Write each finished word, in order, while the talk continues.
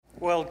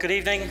good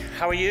evening.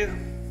 How are you?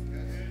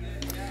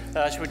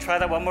 Should we try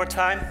that one more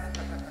time?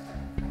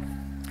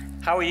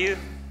 How are you?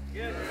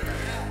 Good.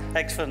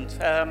 Excellent.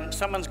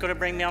 Someone's going to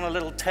bring me on a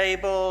little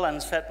table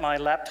and set my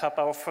laptop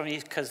off for me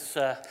because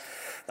that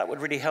would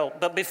really help.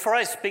 But before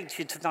I speak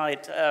to you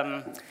tonight,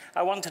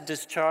 I want to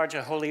discharge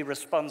a holy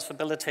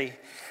responsibility.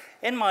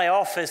 In my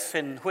office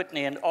in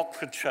Whitney in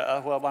Oxfordshire,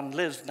 where one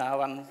lives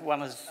now, and one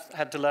has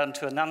had to learn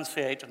to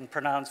enunciate and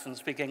pronounce and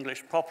speak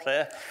English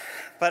properly,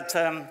 but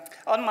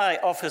on my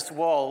office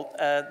wall,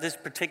 this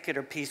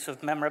particular piece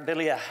of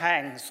memorabilia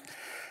hangs,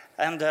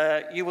 and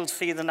you will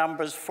see the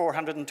numbers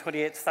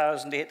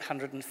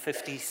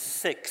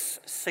 428,856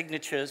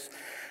 signatures.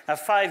 Now,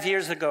 5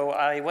 years ago,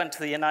 I went to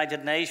the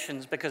United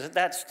Nations because at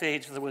that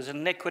stage there was an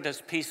iniquitous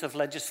piece of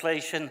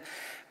legislation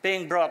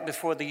being brought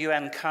before the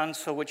UN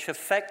Council, which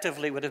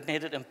effectively would have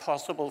made it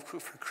impossible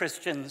for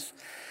Christians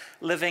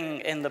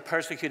living in the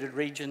persecuted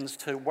regions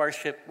to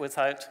worship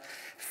without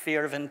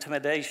fear of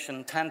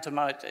intimidation.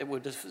 Tantamount, it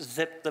would have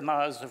zipped the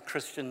mouths of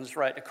Christians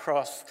right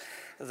across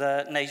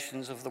the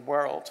nations of the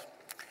world.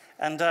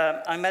 And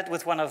I met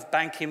with one of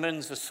Ban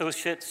Ki-moon's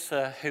associates,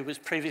 who was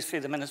previously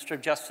the Minister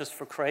of Justice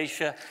for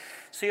Croatia,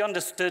 so he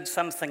understood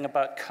something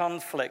about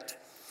conflict.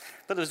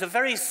 But there was a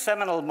very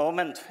seminal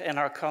moment in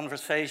our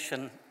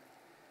conversation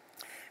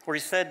where he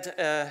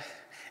said,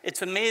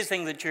 it's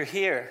amazing that you're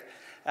here.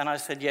 And I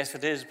said, yes,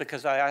 it is,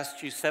 because I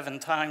asked you 7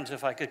 times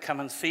if I could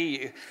come and see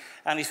you.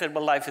 And he said,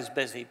 well, life is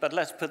busy, but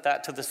let's put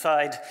that to the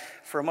side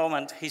for a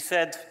moment. He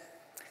said,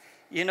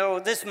 you know,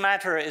 this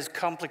matter is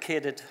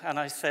complicated. And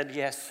I said,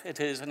 yes, it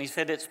is. And he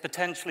said, it's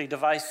potentially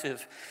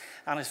divisive.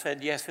 And I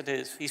said, yes, it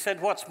is. He said,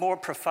 what's more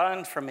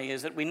profound for me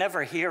is that we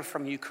never hear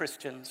from you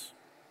Christians.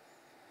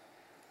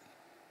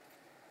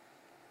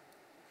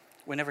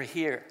 We never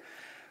hear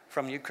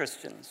from you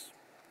Christians.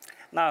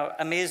 Now,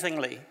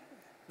 amazingly,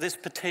 this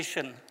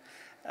petition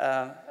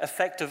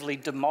effectively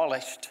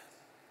demolished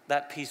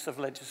that piece of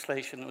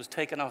legislation. It was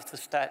taken off the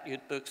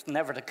statute books,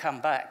 never to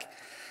come back,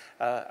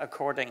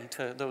 according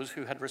to those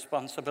who had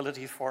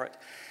responsibility for it.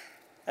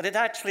 And it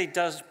actually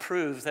does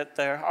prove that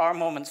there are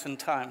moments and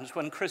times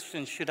when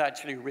Christians should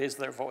actually raise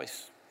their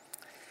voice.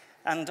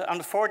 And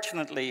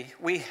unfortunately,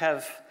 we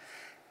have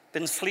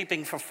been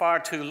sleeping for far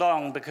too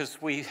long because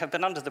we have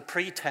been under the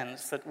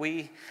pretense that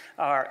we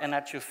are, in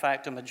actual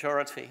fact, a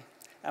majority.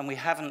 And we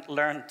haven't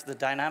learned the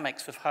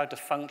dynamics of how to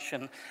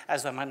function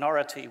as a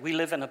minority. We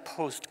live in a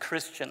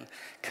post-Christian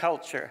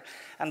culture.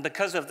 And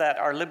because of that,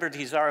 our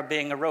liberties are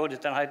being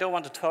eroded. And I don't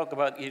want to talk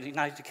about the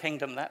United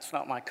Kingdom. That's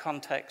not my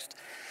context.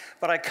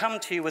 But I come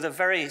to you with a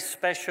very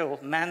special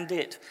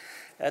mandate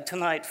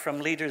tonight from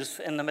leaders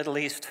in the Middle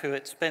East who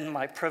it's been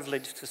my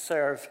privilege to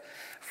serve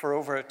for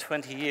over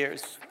 20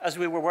 years. As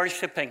we were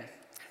worshiping,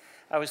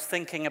 I was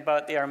thinking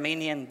about the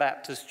Armenian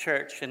Baptist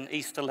Church in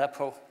East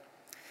Aleppo.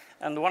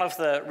 And one of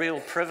the real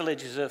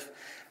privileges of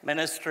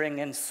ministering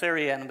in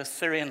Syria and with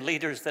Syrian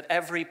leaders, that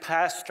every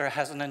pastor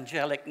has an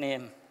angelic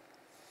name.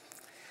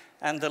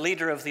 And the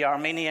leader of the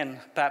Armenian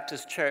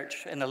Baptist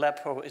Church in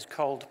Aleppo is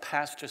called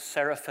Pastor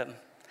Seraphim.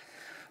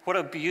 What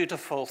a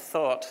beautiful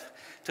thought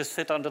to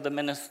sit under the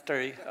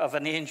ministry of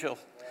an angel.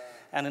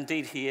 And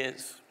indeed he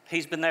is.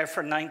 He's been there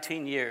for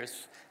 19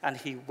 years and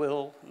he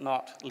will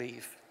not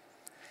leave.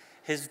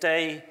 His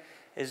day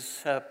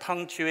is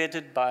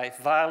punctuated by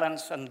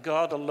violence, and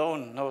God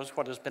alone knows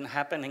what has been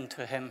happening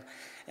to him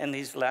in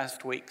these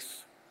last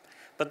weeks.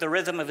 But the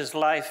rhythm of his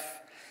life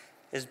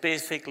is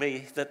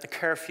basically that the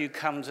curfew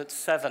comes at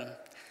 7,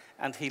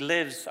 and he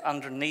lives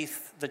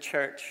underneath the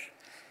church,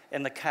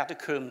 in the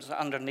catacombs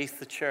underneath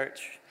the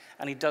church,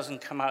 and he doesn't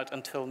come out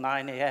until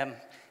 9 a.m.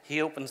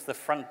 He opens the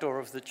front door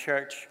of the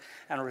church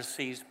and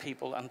receives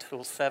people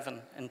until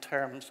 7 in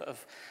terms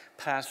of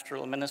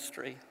pastoral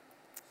ministry.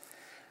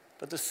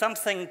 But there's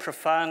something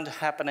profound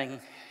happening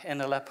in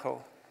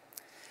Aleppo.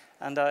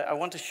 And I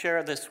want to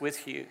share this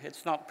with you.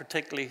 It's not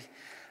particularly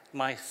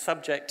my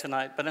subject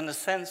tonight, but in a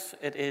sense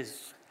it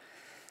is.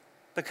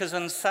 Because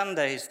on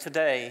Sundays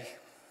today,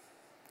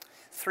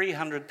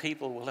 300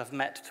 people will have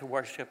met to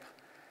worship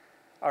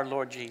our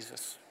Lord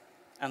Jesus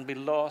and be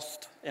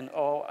lost in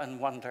awe and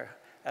wonder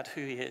at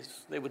who he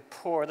is. They would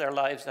pour their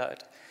lives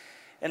out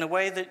in a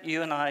way that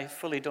you and I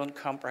fully don't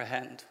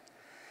comprehend.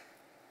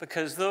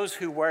 Because those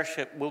who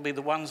worship will be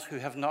the ones who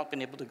have not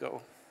been able to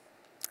go.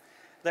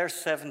 They're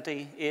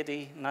 70,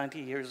 80, 90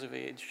 years of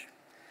age.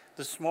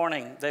 This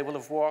morning, they will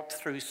have walked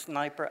through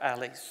sniper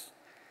alleys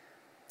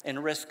in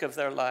risk of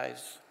their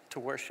lives to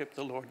worship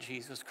the Lord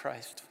Jesus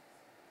Christ.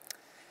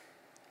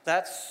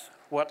 That's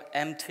what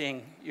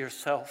emptying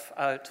yourself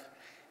out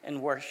in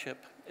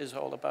worship is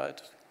all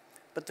about.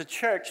 But the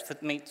church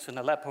that meets in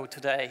Aleppo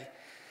today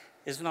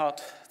is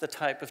not the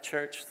type of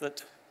church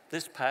that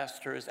this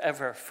pastor has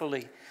ever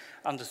fully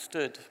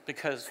understood,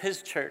 because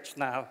his church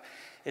now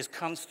is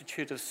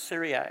constituted of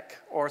Syriac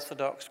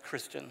Orthodox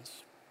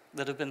Christians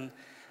that have been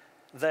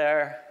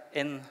there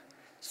in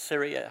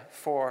Syria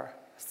for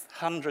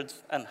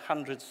hundreds and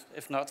hundreds,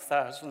 if not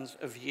thousands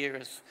of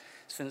years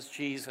since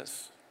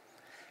Jesus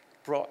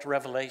brought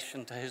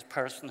revelation to his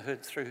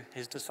personhood through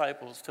his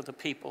disciples to the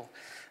people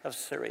of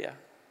Syria.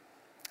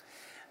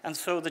 And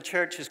so the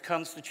church is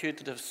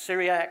constituted of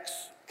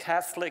Syriacs,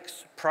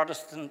 Catholics,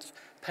 Protestants,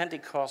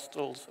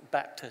 Pentecostals,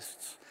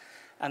 Baptists,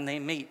 and they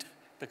meet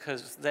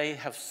because they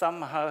have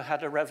somehow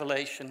had a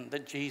revelation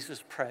that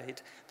Jesus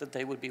prayed that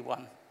they would be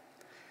one.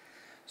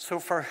 So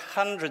for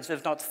hundreds,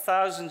 if not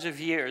thousands of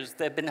years,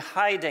 they've been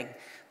hiding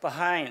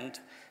behind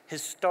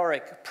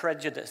historic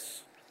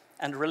prejudice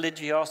and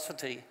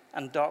religiosity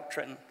and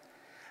doctrine.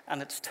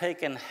 And it's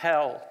taken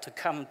hell to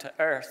come to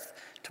earth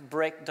to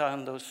break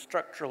down those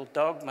structural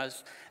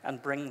dogmas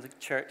and bring the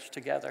church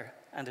together.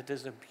 And it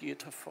is a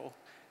beautiful,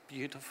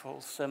 beautiful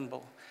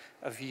symbol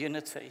of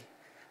unity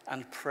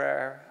and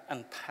prayer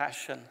and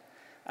passion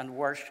and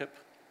worship,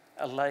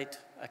 a light,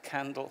 a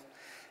candle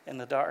in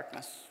the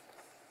darkness.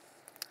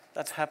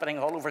 That's happening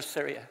all over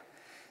Syria.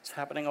 It's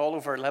happening all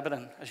over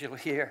Lebanon, as you'll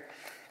hear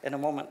in a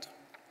moment.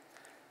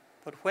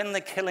 But when the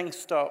killing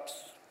stops,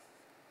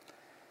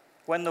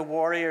 when the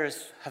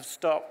warriors have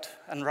stopped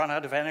and run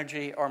out of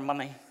energy or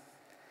money,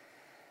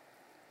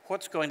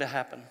 what's going to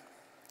happen?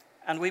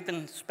 And we've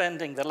been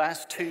spending the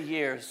last 2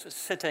 years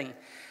sitting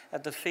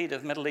at the feet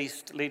of Middle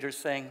East leaders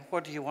saying,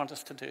 what do you want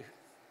us to do?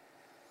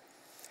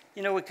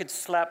 You know, we could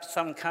slap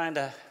some kind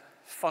of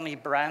funny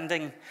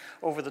branding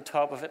over the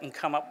top of it and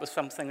come up with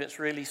something that's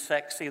really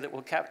sexy that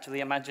will capture the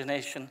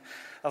imagination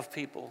of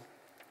people.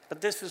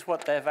 But this is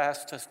what they've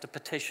asked us to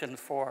petition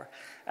for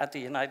at the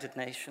United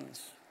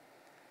Nations: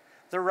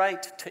 the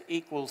right to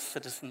equal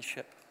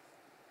citizenship.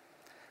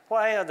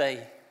 Why are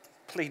they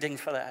pleading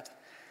for that?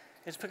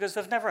 It's because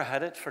they've never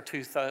had it for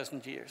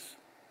 2,000 years.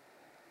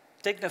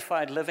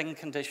 Dignified living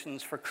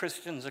conditions for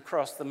Christians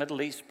across the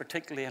Middle East,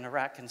 particularly in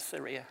Iraq and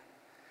Syria.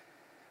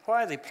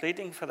 Why are they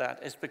pleading for that?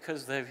 It's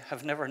because they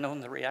have never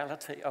known the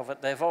reality of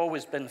it. They've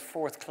always been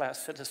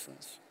fourth-class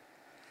citizens.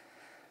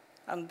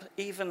 And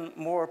even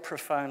more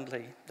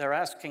profoundly, they're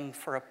asking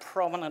for a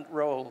prominent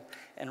role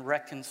in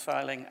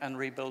reconciling and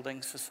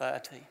rebuilding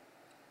society.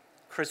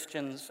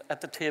 Christians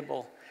at the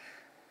table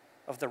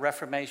of the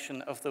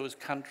reformation of those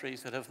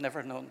countries that have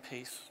never known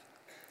peace.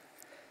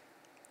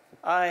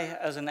 I,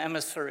 as an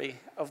emissary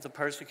of the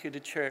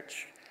persecuted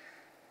church,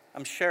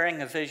 I'm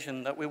sharing a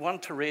vision that we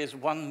want to raise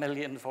 1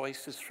 million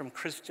voices from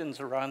Christians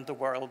around the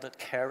world that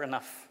care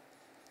enough.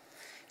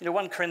 You know,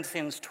 1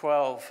 Corinthians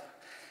 12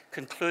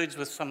 concludes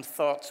with some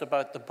thoughts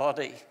about the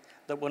body,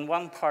 that when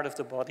one part of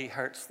the body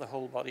hurts, the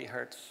whole body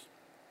hurts.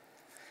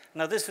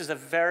 Now, this is a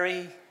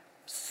very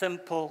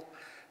simple,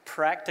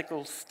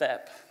 practical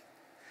step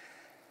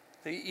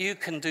that you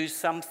can do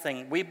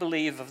something, we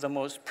believe, of the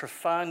most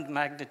profound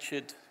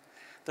magnitude,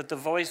 that the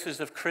voices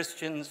of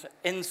Christians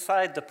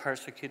inside the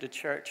persecuted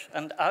church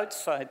and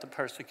outside the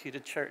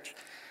persecuted church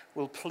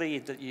will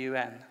plead that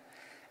UN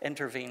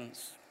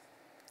intervenes.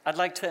 I'd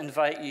like to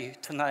invite you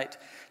tonight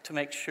to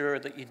make sure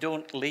that you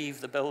don't leave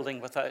the building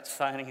without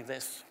signing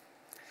this.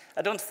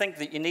 I don't think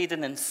that you need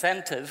an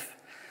incentive,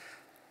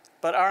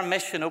 but our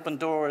mission, Open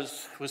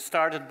Doors, was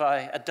started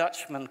by a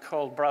Dutchman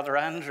called Brother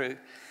Andrew,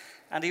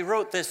 and he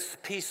wrote this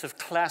piece of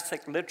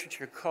classic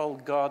literature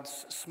called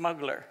God's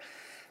Smuggler.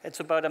 It's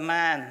about a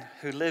man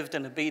who lived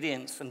in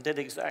obedience and did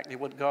exactly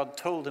what God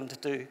told him to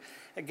do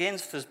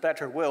against his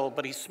better will,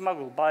 but he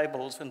smuggled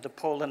Bibles into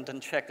Poland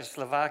and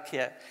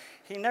Czechoslovakia.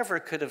 He never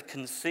could have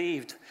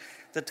conceived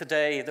that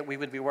today that we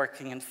would be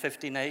working in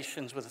 50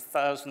 nations with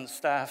 1,000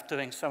 staff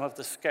doing some of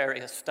the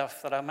scariest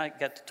stuff that I might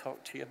get to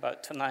talk to you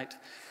about tonight.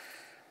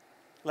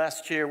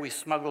 Last year, we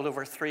smuggled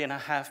over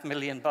 3.5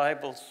 million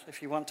Bibles.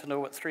 If you want to know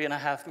what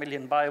 3.5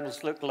 million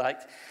Bibles look like,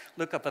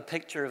 look up a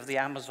picture of the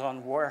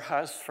Amazon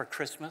warehouse for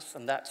Christmas,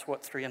 and that's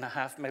what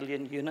 3.5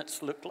 million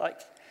units look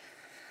like.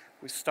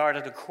 We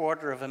started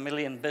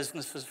 250,000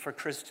 businesses for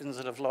Christians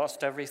that have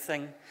lost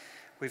everything.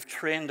 We've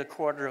trained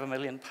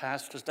 250,000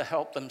 pastors to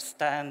help them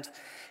stand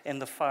in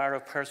the fire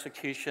of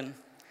persecution.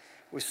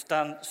 We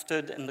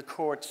stood in the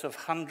courts of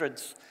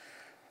hundreds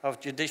of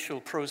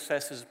judicial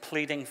processes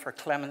pleading for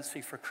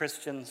clemency for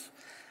Christians,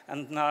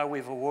 and now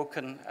we've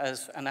awoken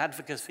as an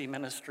advocacy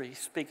ministry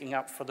speaking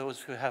up for those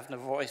who have no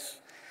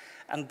voice.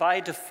 And by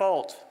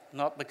default,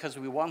 not because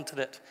we wanted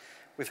it,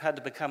 we've had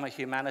to become a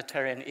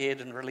humanitarian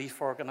aid and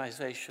relief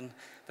organization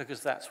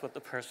because that's what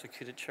the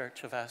persecuted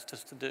church have asked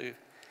us to do.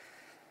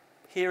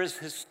 Here is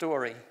his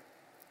story.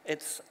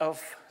 It's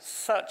of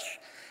such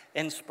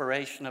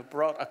inspiration. I've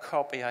brought a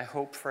copy, I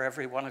hope, for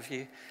every one of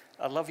you.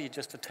 I'd love you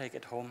just to take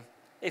it home.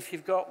 If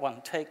you've got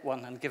one, take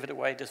one and give it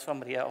away to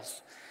somebody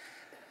else.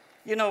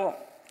 You know,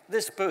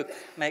 this book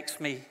makes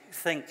me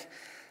think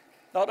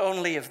not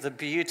only of the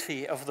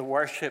beauty of the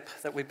worship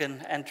that we've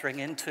been entering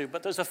into,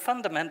 but there's a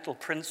fundamental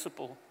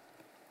principle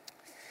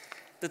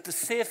that the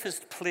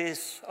safest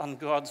place on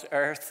God's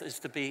earth is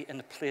to be in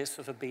a place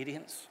of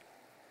obedience.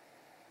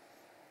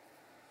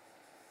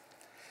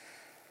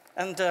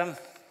 And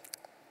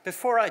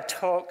before I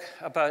talk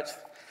about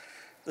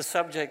the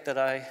subject that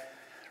I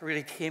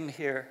really came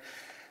here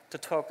to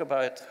talk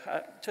about,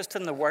 just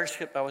in the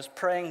worship, I was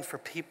praying for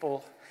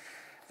people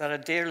that I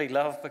dearly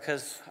love,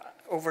 because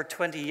over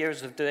 20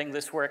 years of doing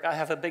this work, I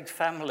have a big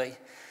family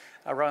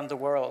around the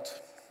world.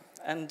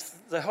 And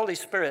the Holy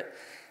Spirit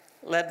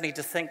led me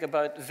to think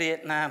about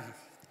Vietnam.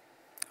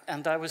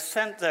 And I was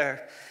sent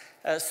there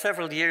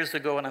several years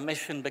ago on a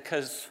mission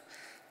because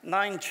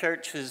 9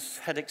 churches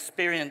had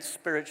experienced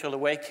spiritual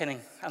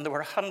awakening, and there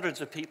were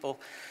hundreds of people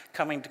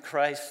coming to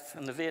Christ,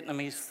 and the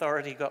Vietnamese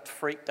authority got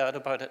freaked out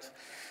about it.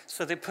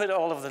 So they put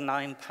all of the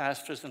 9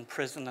 pastors in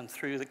prison and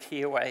threw the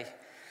key away.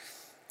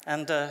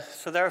 And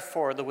so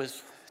therefore there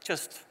was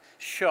just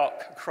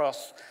shock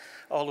across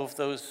all of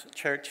those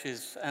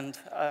churches. And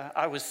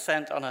I was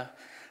sent on a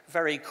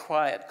very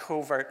quiet,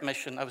 covert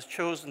mission. I was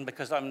chosen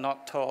because I'm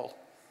not tall,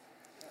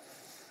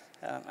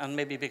 and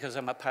maybe because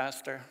I'm a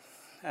pastor.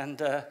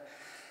 And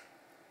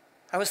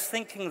I was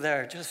thinking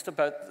there just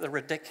about the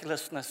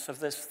ridiculousness of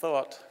this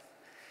thought.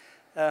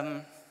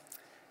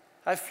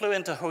 I flew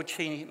into Ho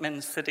Chi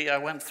Minh City. I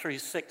went through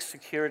 6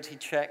 security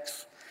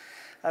checks.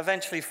 I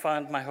eventually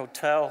found my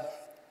hotel.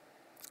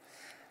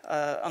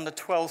 On the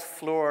 12th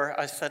floor,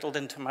 I settled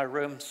into my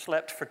room,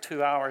 slept for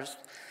 2 hours.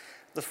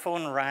 The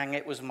phone rang.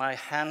 It was my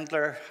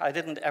handler. I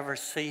didn't ever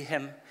see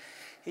him.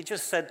 He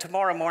just said,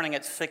 tomorrow morning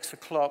at 6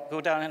 o'clock,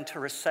 go down into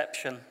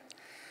reception,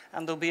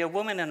 and there'll be a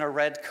woman in a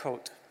red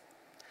coat,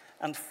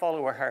 and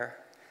follow her,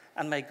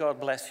 and may God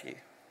bless you.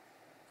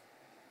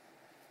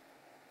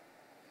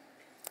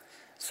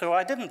 So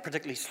I didn't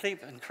particularly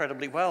sleep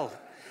incredibly well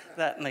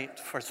that night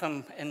for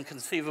some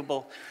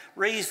inconceivable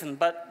reason.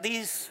 But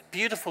these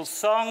beautiful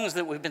songs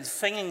that we've been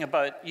singing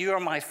about, you are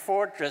my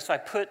fortress, I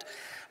put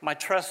my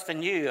trust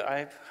in you.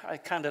 I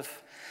kind of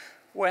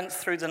went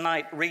through the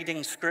night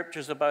reading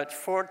scriptures about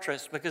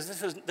fortress because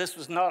this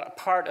was not a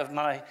part of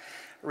my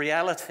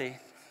reality,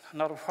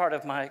 not a part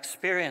of my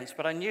experience.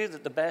 But I knew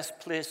that the best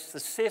place, the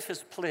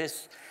safest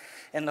place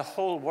in the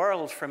whole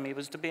world for me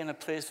was to be in a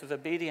place of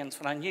obedience.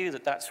 And I knew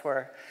that that's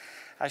where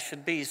I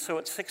should be. So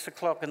at 6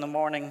 o'clock in the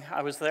morning,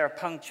 I was there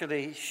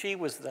punctually. She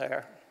was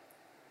there.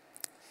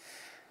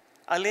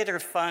 I later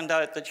found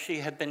out that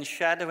she had been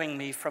shadowing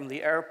me from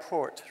the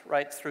airport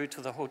right through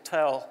to the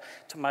hotel,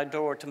 to my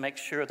door, to make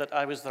sure that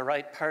I was the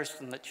right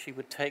person, that she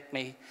would take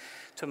me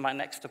to my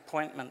next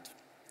appointment.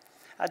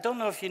 I don't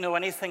know if you know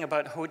anything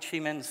about Ho Chi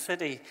Minh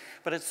City,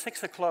 but at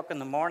 6 o'clock in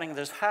the morning,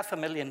 there's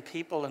 500,000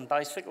 people and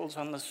bicycles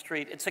on the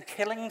street. It's a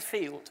killing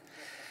field.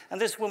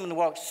 And this woman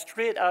walked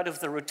straight out of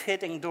the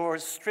rotating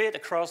doors, straight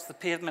across the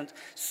pavement,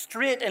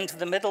 straight into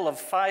the middle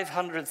of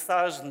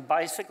 500,000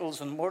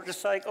 bicycles and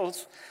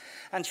motorcycles.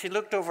 And she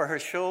looked over her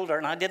shoulder,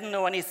 and I didn't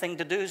know anything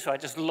to do, so I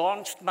just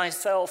launched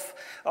myself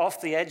off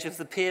the edge of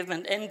the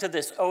pavement into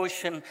this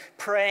ocean,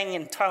 praying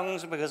in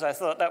tongues because I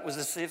thought that was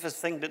the safest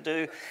thing to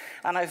do.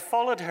 And I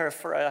followed her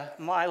for 1.5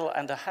 miles.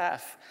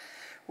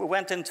 We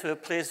went into a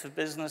place of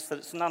business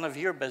that's none of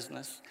your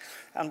business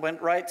and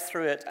went right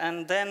through it.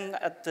 And then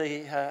at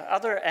the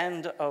other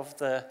end of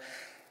the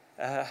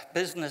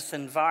business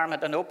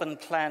environment, an open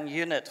plan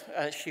unit,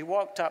 she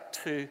walked up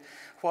to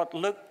what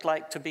looked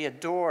like to be a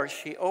door.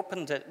 She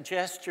opened it,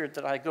 gestured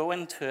that I go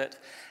into it,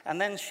 and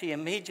then she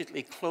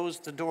immediately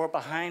closed the door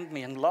behind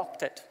me and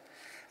locked it.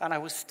 And I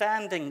was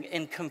standing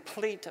in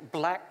complete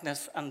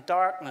blackness and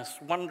darkness,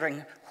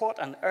 wondering, what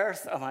on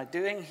earth am I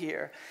doing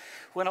here?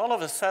 When all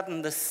of a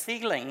sudden the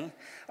ceiling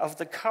of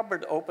the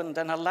cupboard opened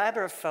and a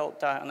ladder fell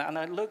down, and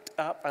I looked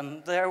up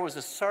and there was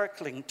a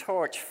circling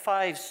torch,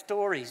 5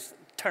 stories.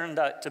 Turned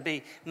out to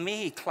be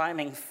me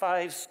climbing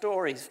 5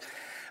 stories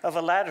of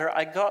a ladder.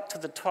 I got to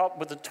the top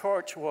where the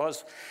torch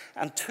was,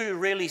 and 2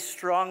 really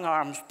strong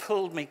arms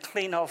pulled me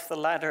clean off the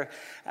ladder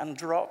and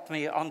dropped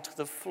me onto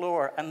the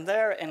floor. And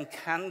there in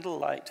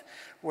candlelight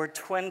were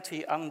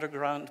 20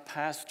 underground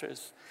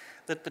pastors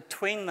that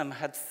between them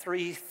had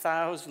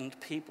 3,000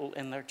 people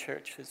in their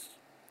churches.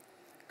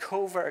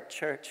 Covert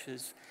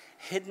churches,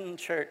 hidden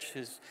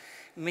churches,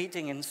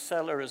 meeting in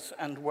cellars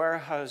and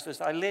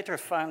warehouses. I later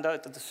found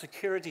out that the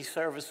security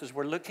services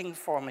were looking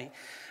for me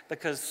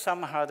because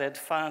somehow they'd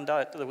found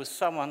out that there was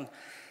someone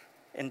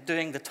in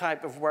doing the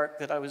type of work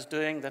that I was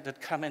doing that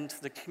had come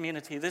into the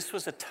community. This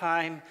was a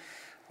time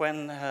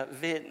when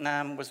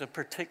Vietnam was a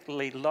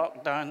particularly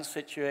locked down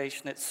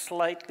situation. It's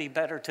slightly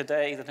better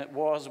today than it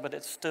was, but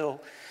it's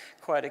still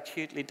quite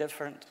acutely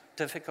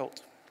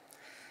difficult.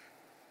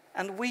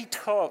 And we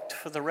talked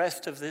for the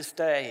rest of this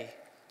day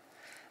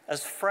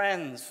as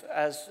friends,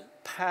 as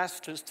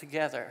pastors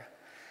together,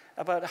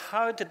 about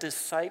how to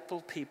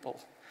disciple people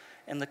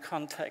in the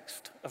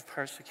context of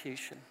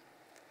persecution.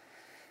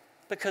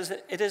 Because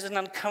it is an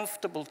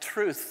uncomfortable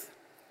truth.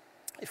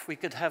 If we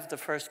could have the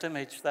first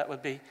image, that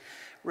would be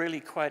really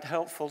quite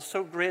helpful.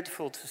 So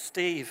grateful to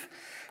Steve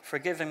for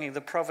giving me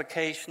the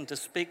provocation to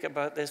speak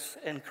about this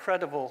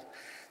incredible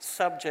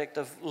subject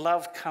of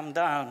love come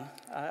down.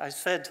 I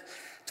said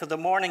to the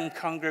morning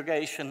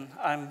congregation,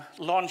 I'm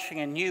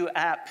launching a new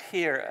app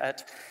here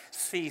at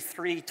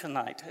C3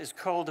 tonight. It's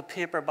called the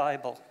Paper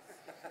Bible.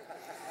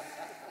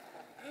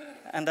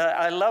 And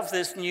I love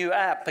this new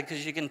app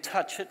because you can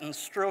touch it and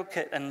stroke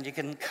it and you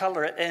can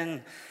color it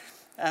in.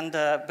 And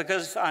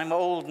because I'm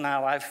old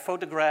now, I've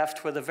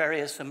photographed where the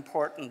various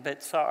important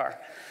bits are.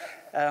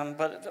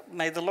 But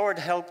may the Lord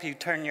help you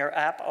turn your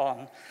app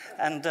on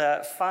and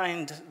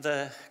find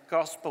the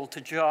Gospel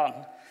to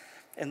John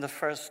in the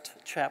first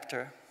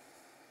chapter.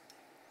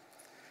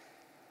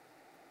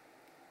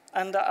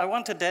 And I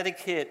want to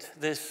dedicate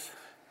this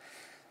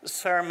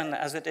sermon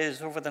as it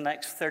is over the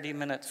next 30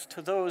 minutes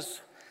to those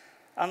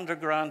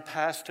underground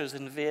pastors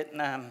in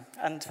Vietnam.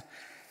 And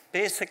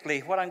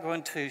basically, what I'm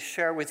going to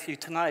share with you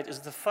tonight is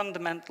the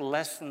fundamental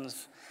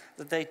lessons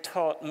that they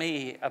taught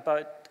me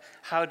about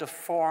how to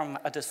form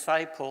a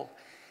disciple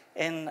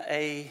in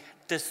a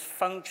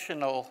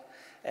dysfunctional,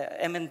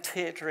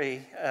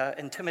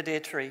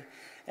 intimidatory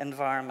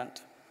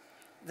environment.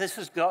 This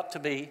has got to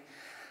be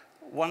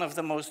one of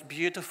the most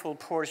beautiful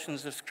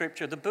portions of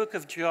Scripture. The book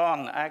of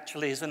John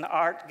actually is an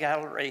art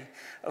gallery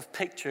of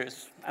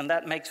pictures, and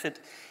that makes it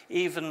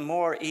even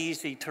more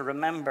easy to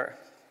remember.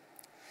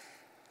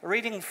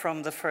 Reading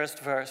from the first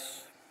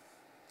verse,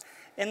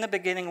 "In the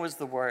beginning was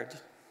the Word,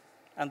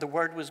 and the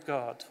Word was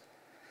God,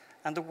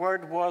 and the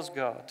Word was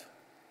God,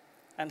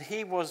 and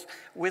He was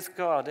with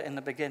God in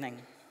the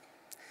beginning.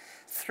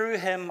 Through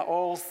Him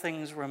all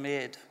things were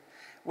made.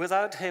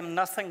 Without Him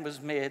nothing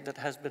was made that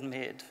has been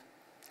made.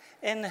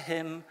 In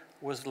Him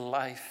was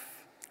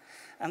life,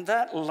 and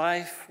that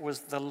life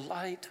was the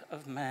light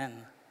of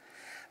men.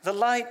 The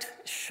light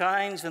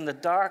shines in the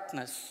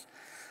darkness,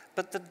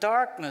 but the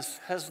darkness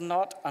has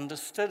not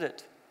understood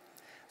it."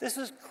 This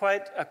is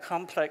quite a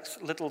complex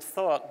little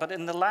thought, but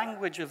in the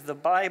language of the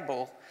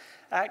Bible,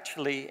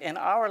 actually, in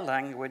our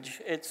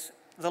language, it's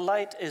the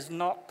light is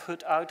not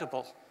put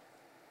outable.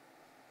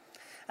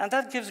 And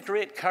that gives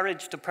great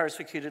courage to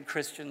persecuted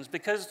Christians,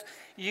 because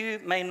you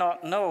may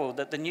not know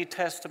that the New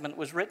Testament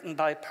was written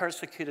by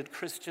persecuted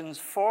Christians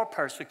for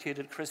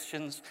persecuted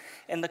Christians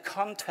in the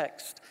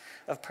context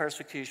of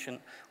persecution.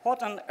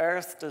 What on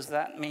earth does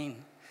that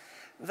mean?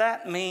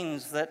 That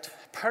means that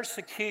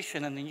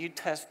persecution in the New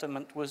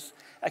Testament was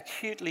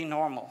acutely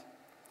normal.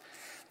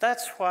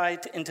 That's why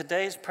in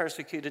today's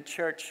persecuted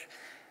church,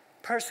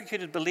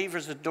 persecuted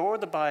believers adore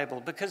the Bible,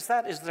 because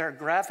that is their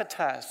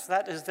gravitas,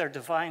 that is their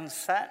divine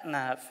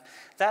sat-nav.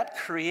 That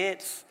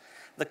creates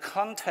the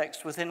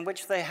context within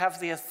which they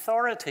have the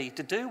authority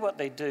to do what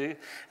they do,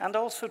 and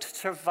also to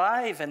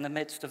survive in the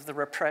midst of the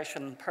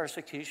repression and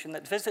persecution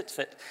that visits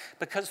it,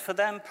 because for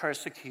them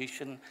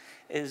persecution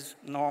is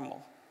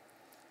normal.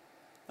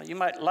 Well, you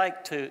might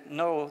like to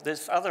know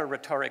this other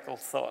rhetorical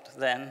thought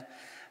then,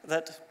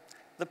 that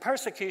the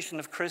persecution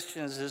of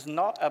Christians is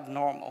not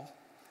abnormal.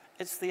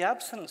 It's the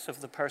absence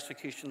of the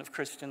persecution of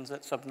Christians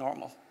that's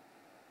abnormal.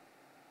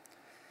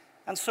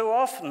 And so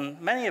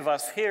often, many of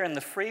us here in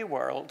the free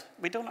world,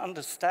 we don't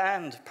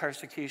understand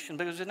persecution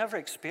because we never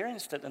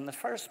experienced it in the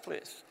first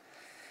place.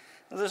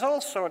 There's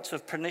all sorts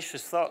of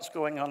pernicious thoughts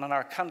going on in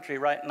our country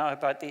right now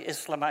about the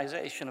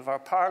Islamization of our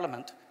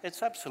parliament.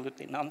 It's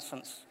absolutely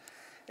nonsense.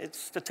 It's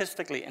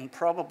statistically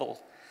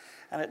improbable,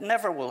 and it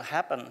never will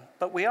happen.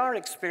 But we are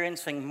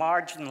experiencing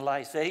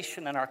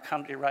marginalization in our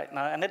country right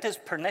now, and it is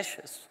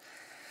pernicious.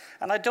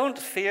 And I don't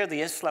fear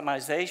the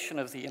Islamization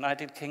of the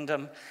United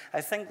Kingdom.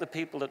 I think the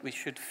people that we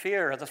should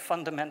fear are the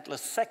fundamentalist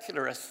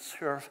secularists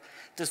who are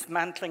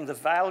dismantling the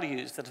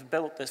values that have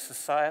built this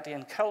society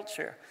and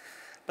culture.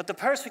 But the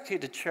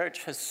persecuted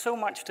church has so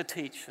much to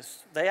teach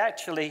us. They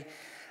actually,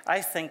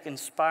 I think,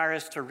 inspire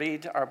us to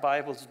read our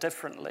Bibles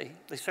differently.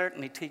 They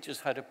certainly teach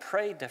us how to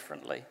pray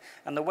differently.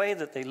 And the way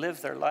that they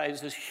live their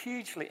lives is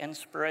hugely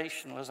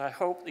inspirational, as I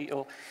hope that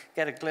you'll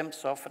get a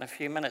glimpse of in a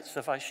few minutes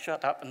if I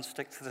shut up and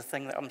stick to the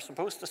thing that I'm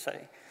supposed to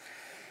say.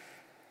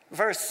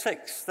 Verse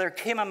 6, "There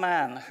came a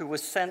man who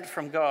was sent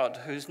from God,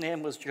 whose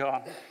name was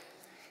John.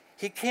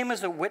 He came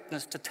as a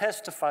witness to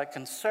testify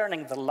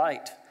concerning the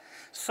light,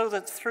 so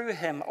that through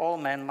him all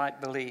men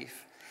might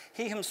believe.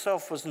 He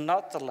himself was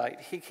not the light.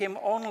 He came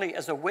only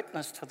as a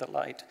witness to the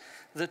light.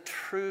 The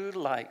true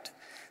light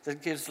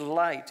that gives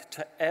light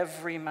to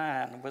every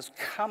man was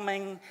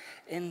coming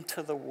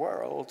into the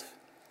world.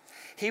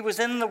 He was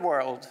in the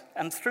world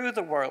and through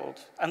the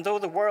world, and though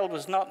the world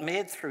was not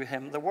made through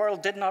him, the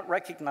world did not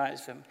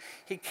recognize him.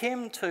 He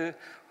came to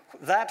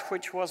that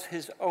which was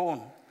his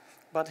own,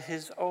 but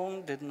his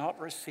own did not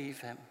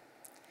receive him.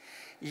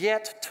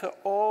 Yet to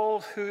all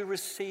who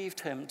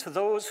received him, to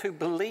those who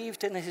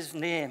believed in his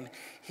name,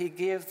 he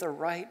gave the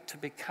right to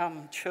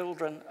become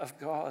children of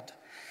God.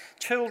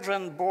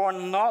 Children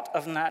born not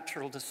of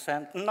natural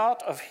descent,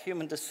 not of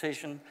human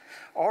decision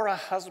or a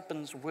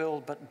husband's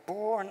will, but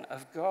born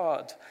of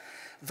God.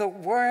 The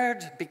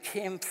Word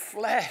became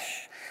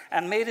flesh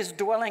and made his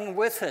dwelling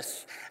with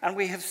us, and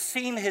we have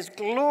seen his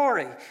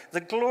glory,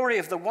 the glory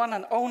of the one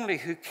and only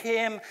who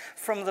came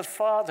from the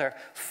Father,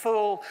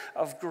 full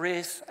of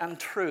grace and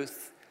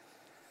truth."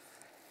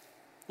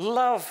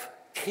 Love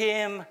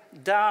came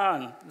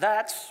down.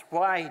 That's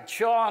why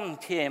John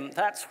came.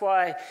 That's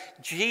why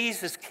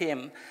Jesus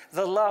came,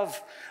 the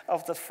love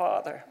of the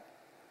Father.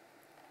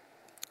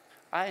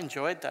 I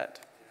enjoyed that.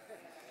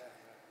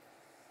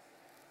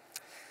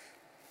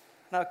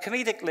 Now,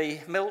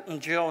 comedically,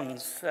 Milton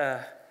Jones,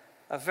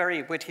 a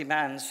very witty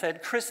man,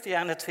 said,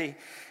 Christianity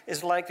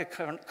is like a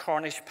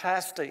Cornish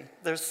pasty.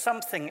 There's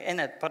something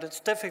in it, but it's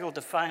difficult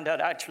to find out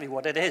actually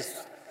what it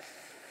is.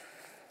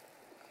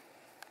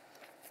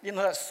 You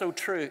know, that's so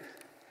true.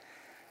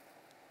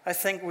 I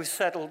think we've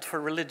settled for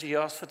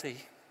religiosity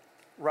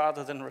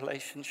rather than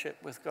relationship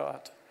with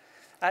God.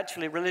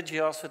 Actually,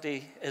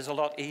 religiosity is a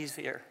lot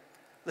easier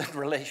than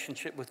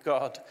relationship with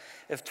God,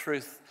 if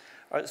truth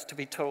is to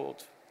be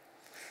told.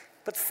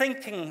 But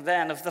thinking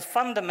then of the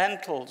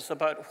fundamentals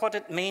about what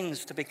it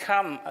means to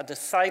become a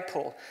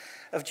disciple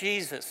of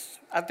Jesus,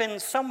 I've been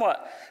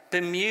somewhat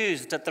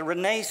bemused at the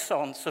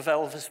renaissance of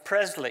Elvis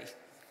Presley.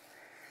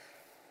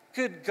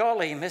 Good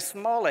golly, Miss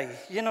Molly,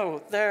 you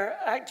know, they're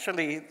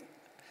actually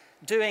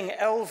doing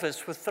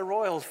Elvis with the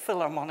Royal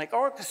Philharmonic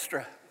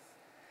Orchestra.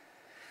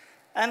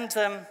 And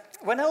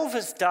when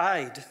Elvis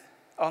died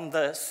on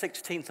the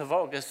 16th of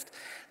August,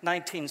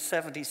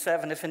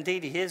 1977, if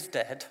indeed he is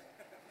dead,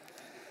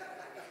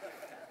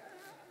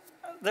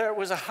 there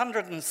was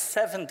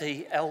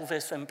 170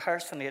 Elvis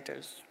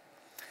impersonators.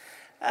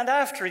 And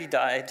after he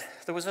died,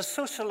 there was a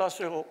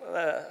sociological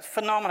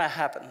phenomena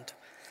happened.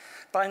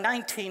 By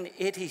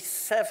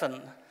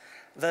 1987,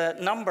 the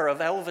number of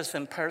Elvis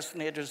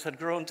impersonators had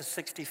grown to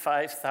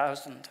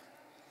 65,000.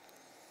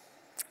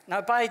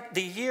 Now, by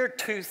the year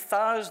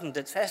 2000,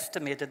 it's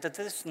estimated that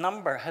this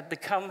number had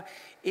become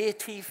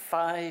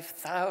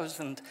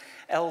 85,000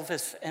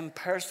 Elvis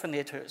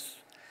impersonators.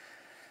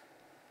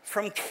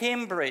 From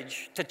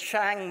Cambridge to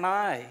Chiang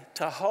Mai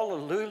to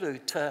Honolulu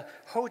to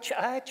Ho Chi Minh.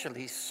 I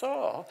actually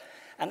saw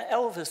an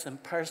Elvis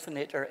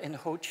impersonator in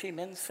Ho Chi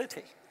Minh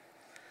City.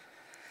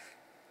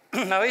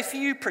 Now, if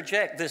you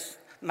project this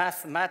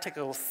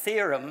mathematical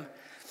theorem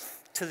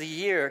to the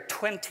year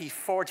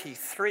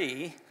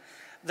 2043,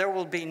 there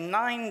will be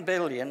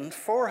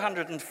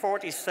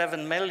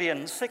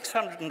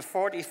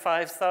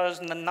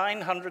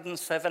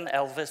 9,447,645,907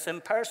 Elvis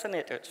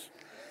impersonators.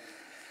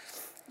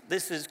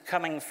 This is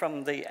coming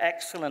from the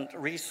excellent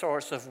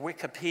resource of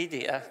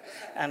Wikipedia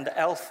and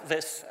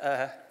Elvis.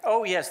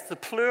 Oh yes, the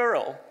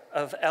plural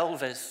of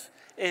Elvis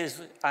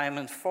is, I am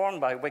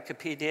informed by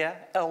Wikipedia,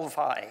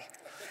 Elvi.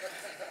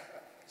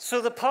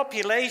 So the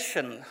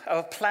population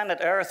of planet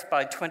Earth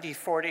by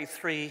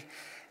 2043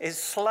 is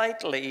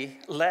slightly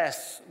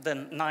less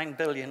than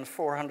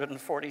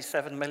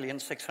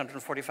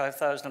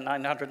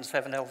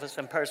 9,447,645,907 Elvis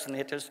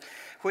impersonators,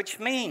 which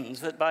means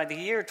that by the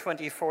year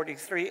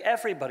 2043,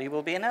 everybody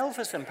will be an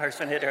Elvis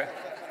impersonator.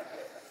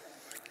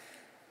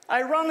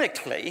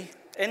 Ironically,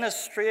 in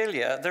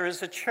Australia, there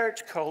is a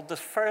church called the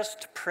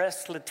First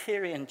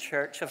Presbyterian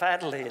Church of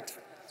Adelaide,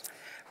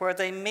 where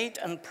they meet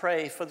and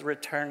pray for the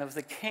return of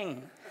the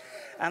King.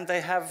 And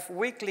they have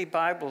weekly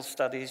Bible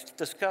studies to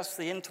discuss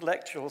the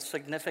intellectual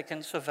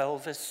significance of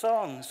Elvis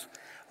songs.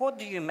 What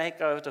do you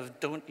make out of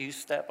Don't You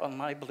Step on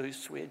My Blue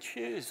Suede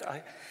Shoes?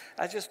 I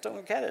just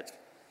don't get it.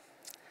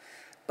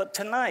 But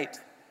tonight,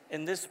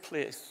 in this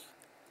place,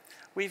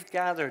 we've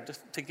gathered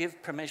to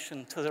give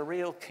permission to the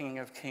real King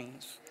of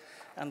Kings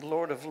and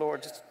Lord of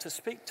Lords to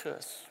speak to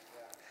us.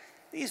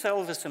 These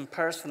Elvis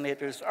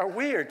impersonators are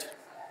weird,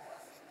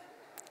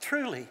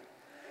 truly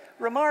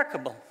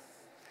remarkable.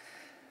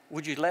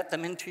 Would you let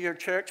them into your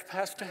church,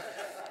 Pastor?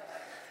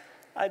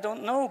 I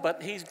don't know,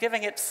 but he's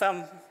giving it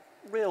some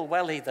real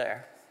welly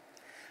there.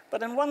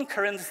 But in 1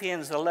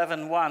 Corinthians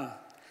 11:1,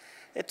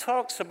 it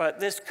talks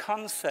about this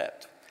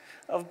concept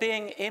of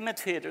being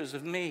imitators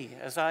of me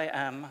as I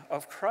am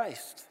of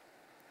Christ.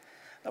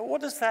 Now,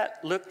 what does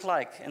that look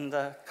like in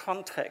the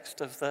context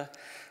of the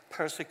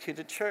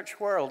persecuted church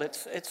world?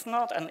 It's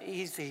not an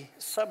easy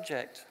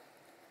subject.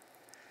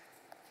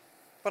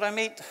 But I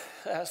meet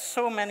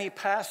so many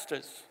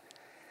pastors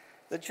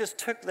that just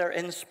took their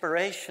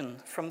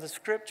inspiration from the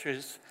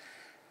scriptures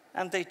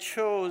and they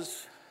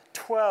chose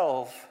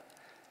 12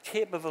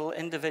 capable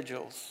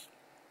individuals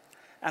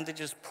and they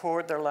just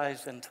poured their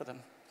lives into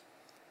them.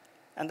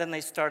 And then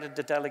they started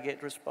to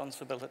delegate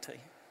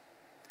responsibility.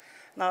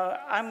 Now,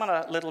 I'm on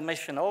a little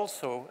mission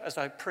also as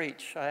I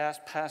preach. I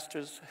ask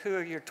pastors, who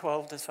are your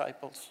 12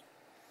 disciples?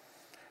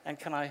 And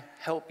can I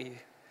help you?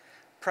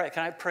 Can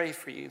I pray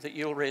for you that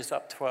you'll raise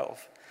up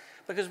 12?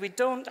 Because we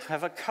don't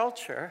have a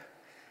culture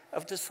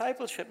of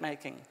discipleship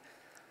making.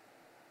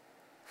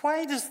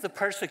 Why does the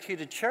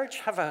persecuted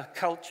church have a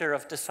culture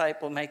of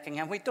disciple making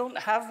and we don't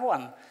have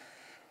one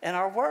in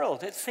our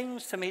world? It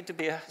seems to me to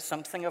be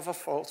something of a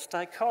false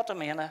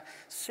dichotomy and a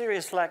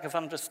serious lack of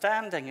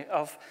understanding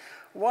of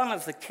one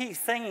of the key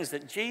things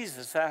that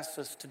Jesus asked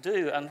us to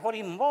do and what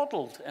he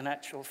modeled in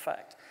actual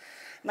fact.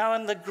 Now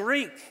in the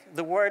Greek,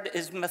 the word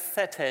is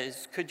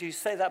methetes. Could you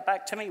say that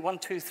back to me? 1,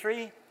 2,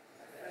 3.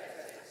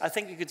 I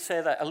think you could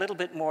say that a little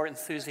bit more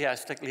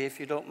enthusiastically,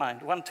 if you don't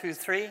mind. 1, 2,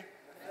 3.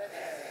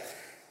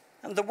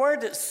 And the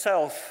word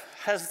itself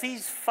has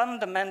these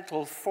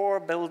fundamental 4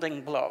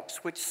 building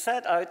blocks which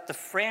set out the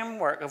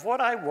framework of what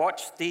I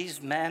watched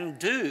these men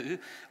do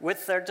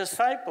with their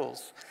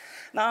disciples.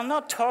 Now, I'm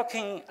not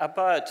talking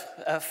about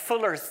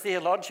fuller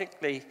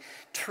theologically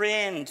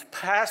trained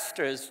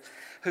pastors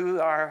who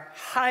are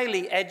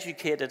highly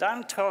educated.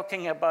 I'm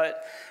talking about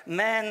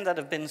men that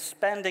have been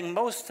spending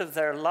most of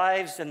their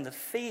lives in the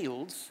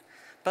fields,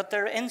 but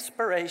their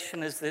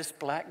inspiration is this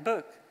black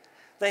book.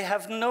 They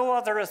have no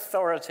other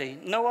authority,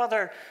 no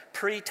other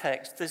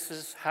pretext. This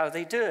is how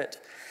they do it.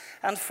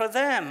 And for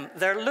them,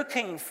 they're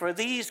looking for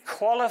these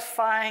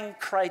qualifying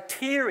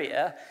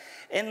criteria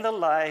in the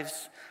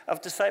lives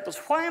of disciples.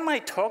 Why am I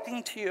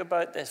talking to you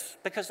about this?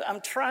 Because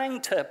I'm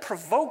trying to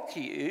provoke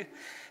you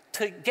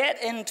to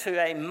get into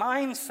a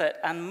mindset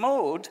and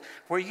mode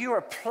where you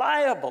are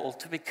pliable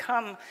to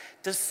become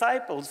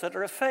disciples that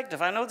are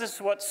effective. I know this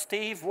is what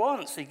Steve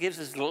wants. He gives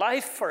his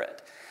life for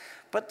it.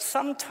 But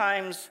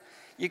sometimes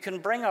you can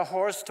bring a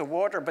horse to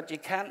water, but you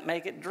can't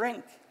make it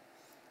drink.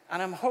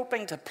 And I'm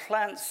hoping to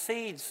plant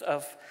seeds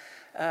of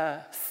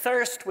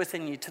thirst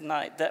within you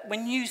tonight, that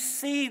when you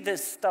see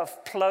this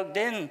stuff plugged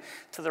in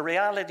to the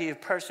reality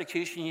of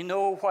persecution, you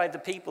know why the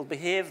people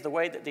behave the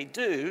way that they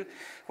do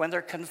when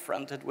they're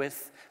confronted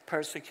with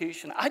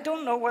persecution. I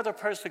don't know whether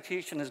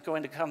persecution is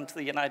going to come to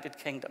the United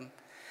Kingdom.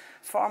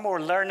 Far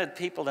more learned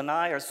people than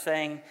I are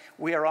saying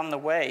we are on the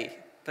way,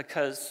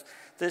 because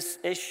this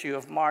issue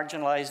of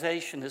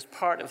marginalization is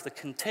part of the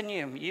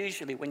continuum,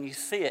 usually when you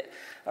see it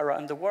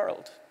around the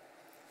world.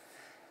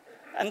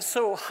 And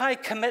so high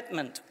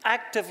commitment,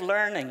 active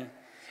learning,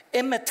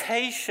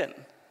 imitation,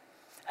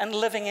 and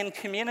living in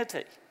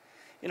community.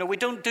 You know, we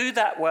don't do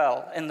that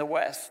well in the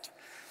West.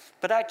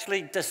 But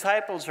actually,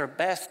 disciples are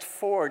best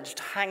forged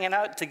hanging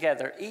out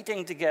together,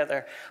 eating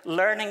together,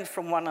 learning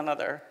from one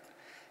another,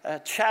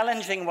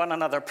 challenging one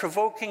another,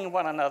 provoking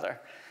one another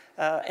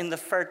in the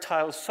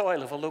fertile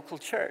soil of a local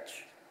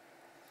church.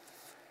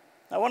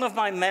 Now, one of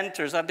my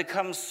mentors, I've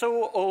become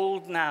so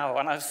old now,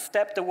 and I've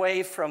stepped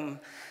away from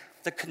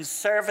the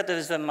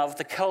conservatism of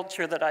the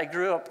culture that I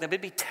grew up. They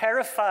would be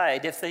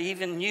terrified if they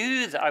even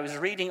knew that I was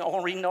reading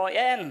Henri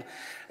Nouwen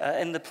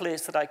in the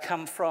place that I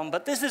come from.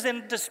 But this is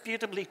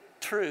indisputably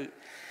true,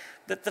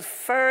 that the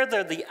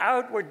further the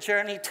outward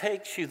journey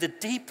takes you, the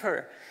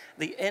deeper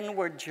the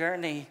inward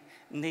journey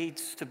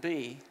needs to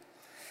be.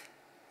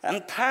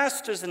 And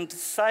pastors and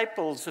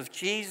disciples of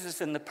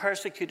Jesus in the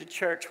persecuted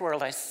church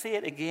world, I see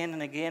it again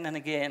and again and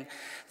again,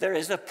 there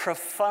is a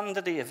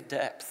profundity of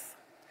depth,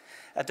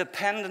 a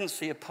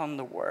dependency upon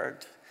the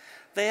word.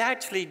 They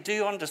actually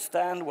do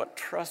understand what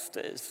trust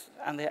is,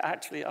 and they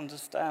actually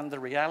understand the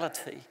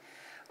reality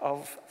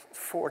of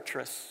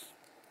fortress.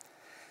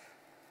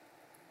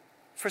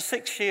 For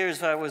 6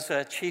 years, I was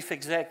a chief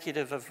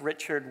executive of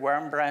Richard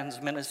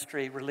Wurmbrand's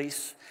ministry,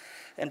 Release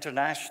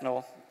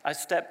International. I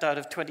stepped out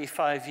of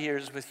 25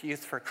 years with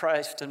Youth for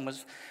Christ and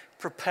was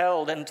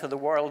propelled into the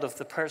world of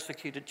the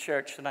persecuted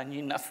church, and I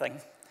knew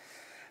nothing.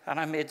 And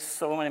I made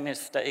so many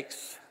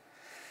mistakes.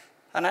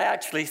 And I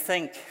actually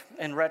think,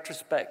 in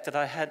retrospect, that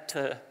I had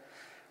to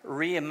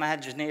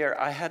reimagineer,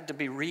 I had to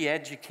be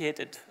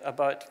re-educated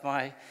about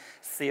my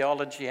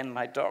theology and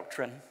my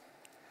doctrine.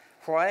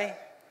 Why?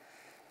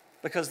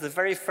 Because the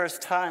very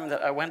first time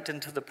that I went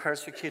into the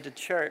persecuted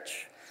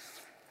church,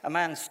 a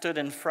man stood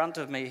in front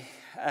of me,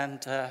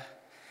 and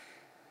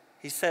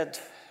he said,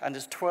 and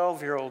his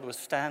 12-year-old was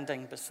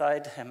standing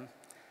beside him,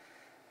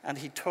 and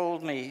he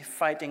told me,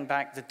 fighting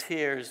back the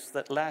tears,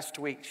 that last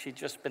week she'd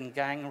just been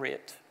gang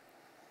raped.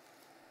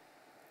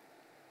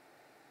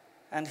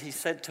 And he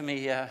said to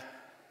me,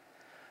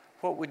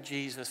 what would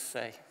Jesus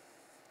say?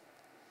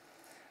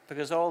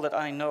 Because all that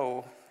I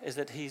know is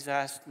that he's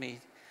asked me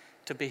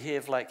to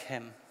behave like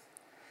him.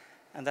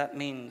 And that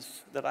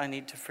means that I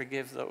need to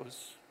forgive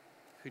those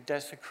who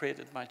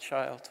desecrated my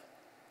child.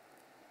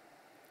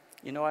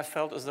 You know, I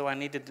felt as though I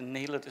needed to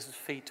kneel at his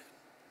feet,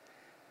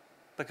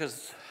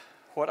 because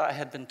what I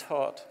had been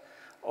taught,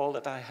 all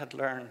that I had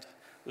learned,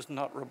 was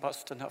not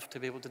robust enough to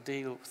be able to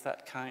deal with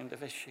that kind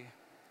of issue.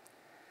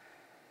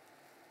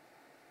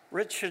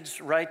 Richard's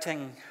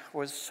writing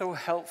was so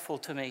helpful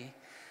to me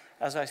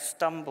as I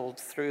stumbled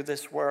through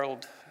this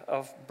world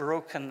of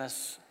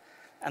brokenness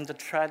and the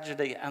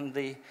tragedy and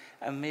the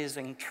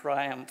amazing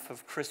triumph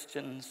of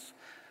Christians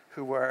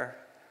who were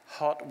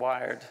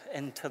hot-wired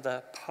into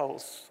the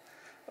pulse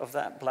of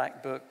that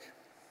black book.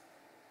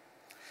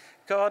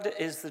 God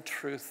is the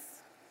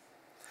truth.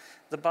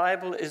 The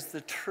Bible is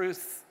the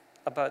truth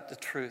about the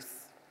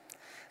truth.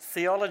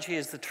 Theology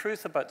is the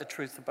truth about the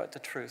truth about the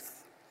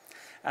truth.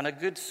 And a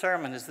good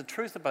sermon is the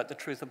truth about the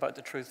truth about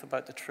the truth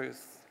about the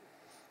truth.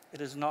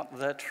 It is not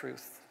the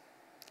truth.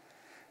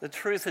 The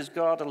truth is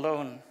God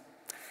alone.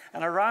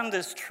 And around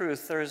this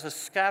truth, there is a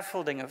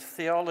scaffolding of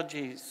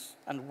theologies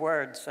and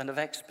words and of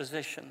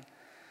exposition.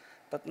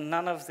 But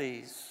none of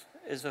these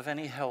is of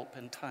any help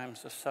in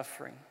times of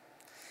suffering.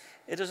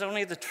 It is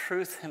only the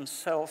truth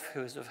himself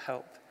who is of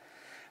help.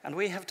 And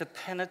we have to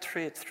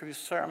penetrate through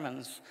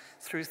sermons,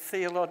 through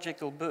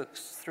theological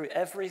books, through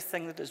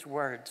everything that is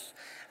words,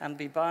 and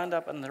be bound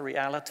up in the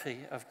reality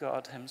of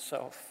God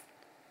himself.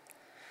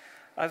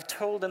 I've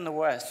told in the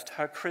West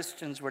how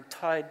Christians were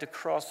tied to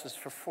crosses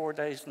for 4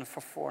 days and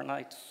for 4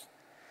 nights,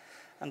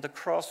 and the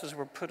crosses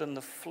were put on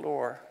the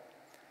floor.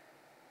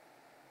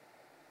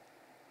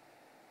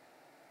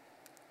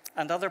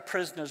 and other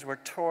prisoners were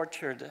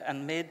tortured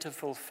and made to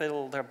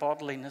fulfill their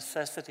bodily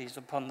necessities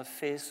upon the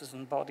faces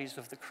and bodies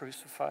of the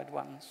crucified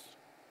ones.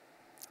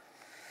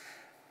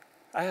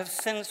 I have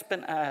since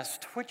been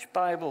asked, which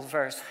Bible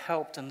verse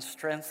helped and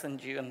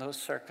strengthened you in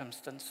those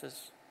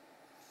circumstances?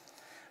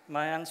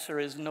 My answer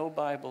is no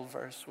Bible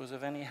verse was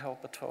of any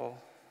help at all.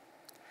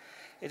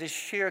 It is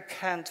sheer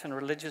cant and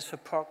religious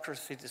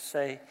hypocrisy to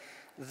say,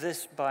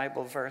 this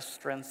Bible verse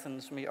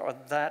strengthens me, or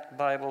that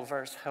Bible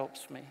verse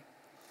helps me.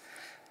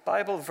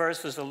 Bible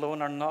verses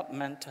alone are not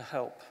meant to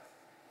help.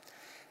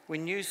 We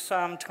knew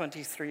Psalm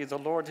 23, the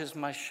Lord is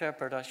my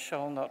shepherd, I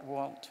shall not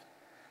want,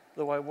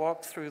 though I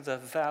walk through the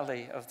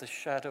valley of the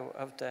shadow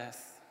of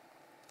death.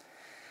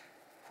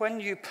 When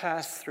you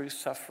pass through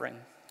suffering,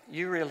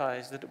 you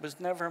realize that it was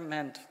never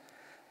meant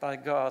by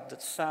God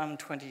that Psalm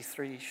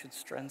 23 should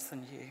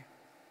strengthen you.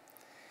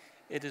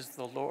 It is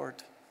the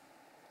Lord.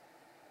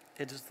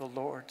 It is the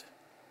Lord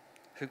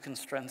who can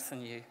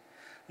strengthen you,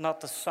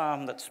 not the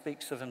psalm that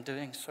speaks of him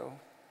doing so.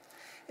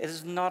 It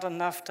is not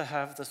enough to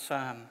have the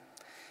psalm.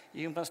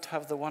 You must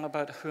have the one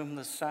about whom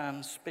the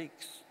psalm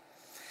speaks.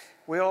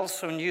 We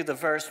also knew the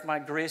verse, my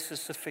grace is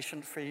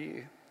sufficient for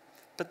you.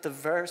 But the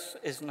verse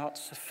is not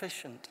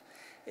sufficient.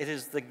 It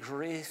is the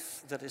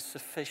grace that is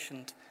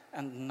sufficient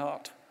and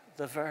not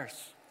the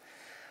verse.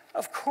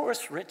 Of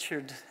course,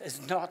 Richard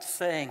is not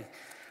saying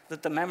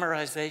that the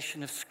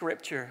memorization of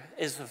Scripture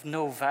is of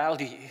no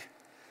value.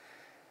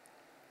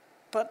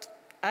 But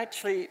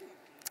actually,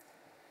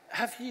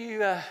 have you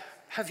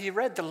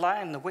read The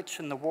Lion, the Witch,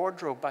 and the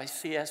Wardrobe by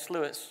C.S.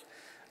 Lewis?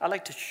 I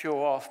like to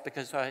show off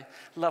because I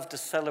love to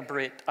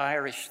celebrate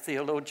Irish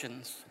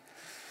theologians.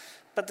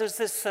 But there's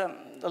this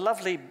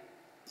lovely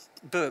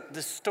book,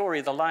 this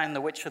story, The Lion,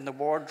 the Witch, and the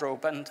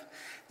Wardrobe, and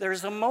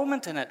there's a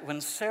moment in it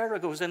when Sarah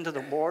goes into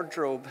the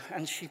wardrobe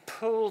and she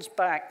pulls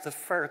back the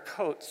fur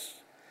coats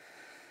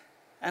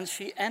and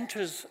she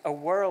enters a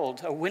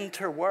world, a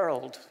winter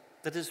world,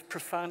 that is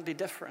profoundly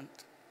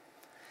different.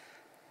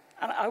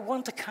 And I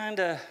want to kind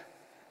of,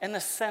 in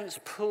a sense,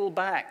 pull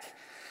back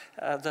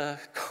the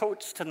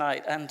coats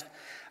tonight, and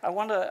I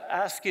want to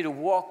ask you to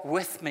walk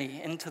with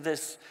me into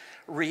this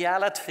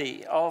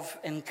reality of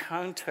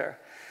encounter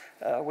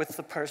with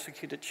the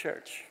persecuted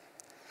church.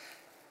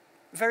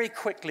 Very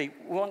quickly,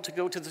 we want to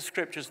go to the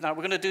Scriptures now.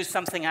 We're going to do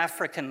something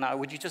African now.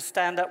 Would you just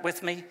stand up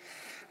with me?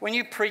 When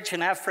you preach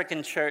in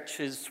African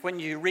churches, when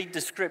you read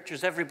the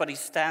Scriptures, everybody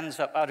stands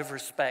up out of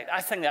respect.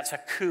 I think that's a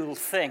cool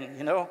thing,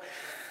 you know?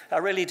 I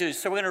really do.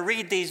 So we're going to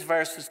read these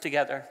verses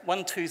together.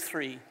 1, 2,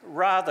 3.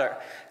 Rather,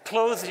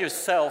 clothe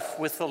yourself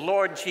with the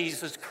Lord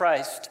Jesus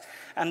Christ,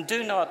 and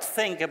do not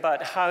think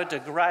about how to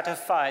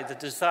gratify the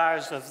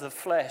desires of the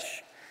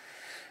flesh.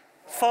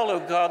 Follow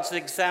God's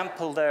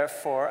example,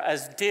 therefore,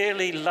 as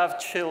dearly loved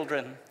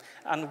children,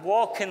 and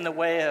walk in the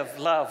way of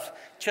love,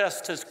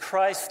 just as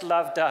Christ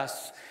loved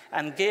us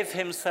and gave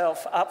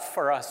himself up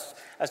for us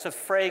as a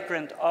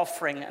fragrant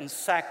offering and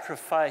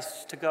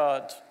sacrifice to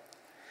God.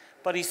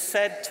 But he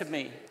said to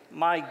me,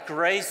 my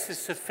grace is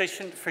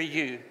sufficient for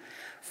you,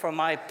 for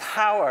my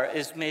power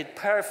is made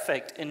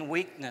perfect in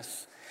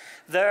weakness.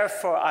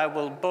 Therefore, I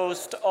will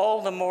boast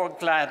all the more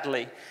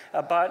gladly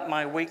about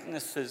my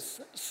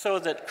weaknesses, so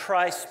that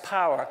Christ's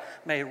power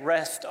may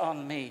rest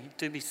on me.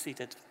 Do be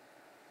seated.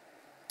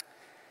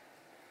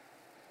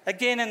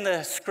 Again in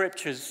the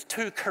Scriptures,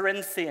 2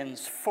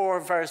 Corinthians 4,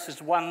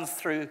 verses 1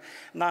 through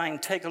 9.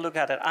 Take a look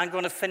at it. I'm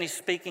going to finish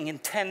speaking in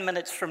 10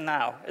 minutes from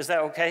now. Is that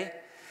okay?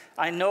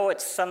 I know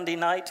it's Sunday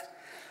night,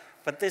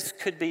 but this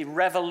could be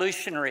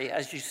revolutionary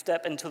as you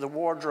step into the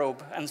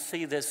wardrobe and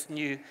see this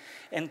new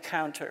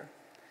encounter.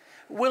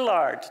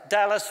 Willard,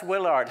 Dallas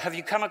Willard. Have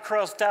you come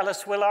across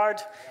Dallas Willard?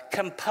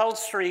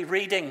 Compulsory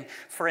reading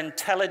for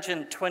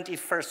intelligent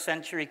 21st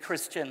century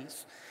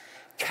Christians.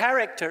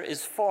 Character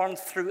is formed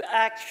through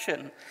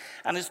action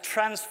and is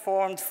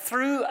transformed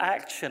through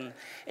action,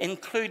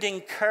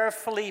 including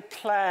carefully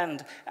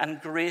planned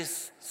and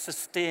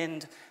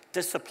grace-sustained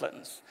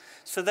disciplines.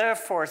 So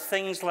therefore,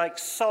 things like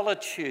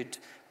solitude,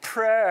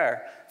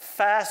 prayer,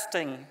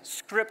 fasting,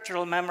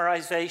 scriptural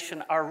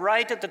memorization are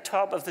right at the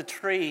top of the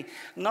tree,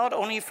 not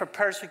only for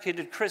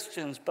persecuted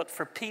Christians, but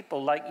for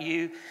people like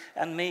you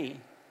and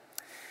me.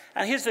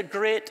 And here's a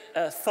great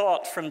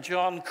thought from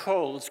John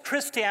Coles.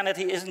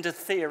 Christianity isn't a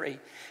theory.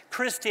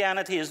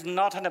 Christianity is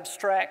not an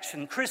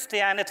abstraction.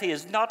 Christianity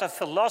is not a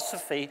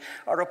philosophy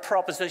or a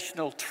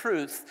propositional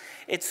truth.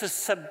 It's a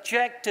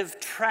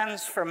subjective,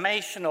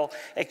 transformational,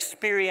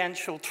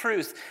 experiential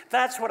truth.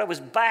 That's what I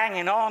was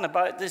banging on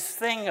about, this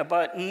thing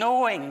about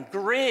knowing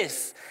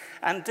grace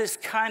and this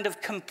kind of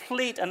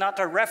complete and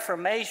utter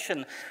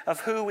reformation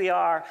of who we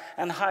are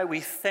and how we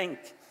think.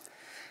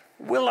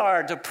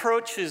 Willard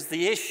approaches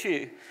the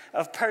issue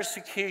of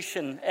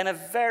persecution in a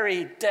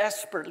very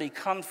desperately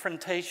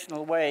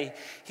confrontational way.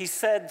 He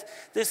said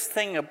this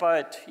thing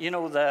about,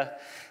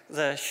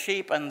 the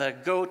sheep and the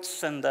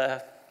goats and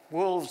the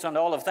wolves and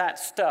all of that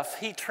stuff,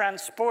 he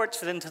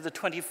transports it into the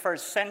 21st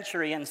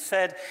century and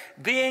said,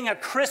 being a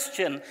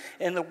Christian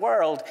in the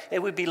world,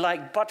 it would be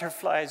like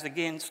butterflies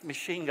against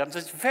machine guns.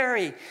 It's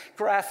very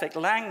graphic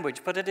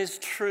language, but it is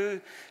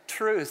true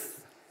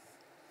truth.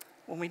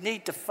 When we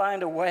need to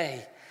find a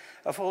way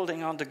of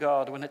holding on to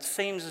God, when it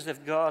seems as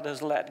if God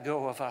has let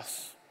go of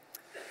us.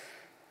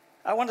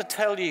 I want to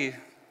tell you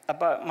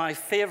about my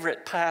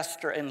favorite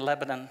pastor in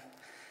Lebanon.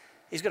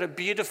 He's got a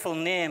beautiful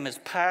name as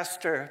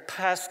Pastor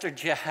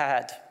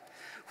Jihad.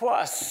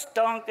 What a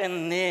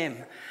stonking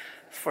name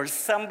for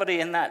somebody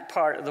in that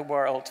part of the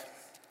world.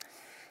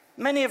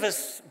 Many of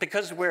us,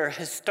 because we're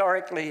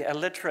historically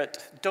illiterate,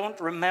 don't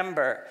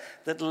remember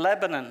that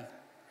Lebanon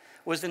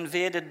was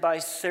invaded by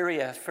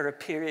Syria for a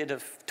period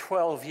of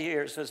 12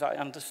 years, as I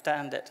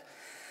understand it.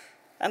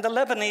 And the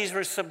Lebanese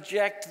were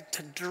subjected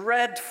to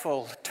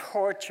dreadful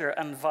torture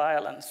and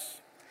violence.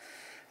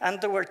 And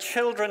there were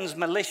children's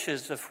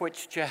militias of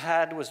which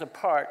Jihad was a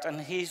part.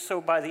 And so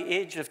by the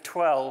age of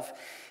 12,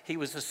 he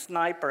was a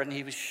sniper and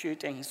he was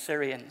shooting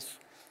Syrians.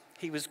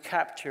 He was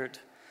captured,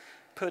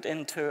 put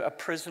into a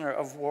prisoner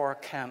of war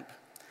camp.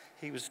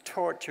 He was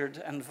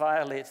tortured and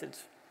violated.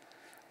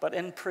 But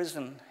in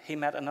prison, he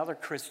met another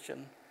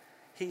Christian,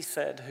 he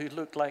said, who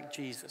looked like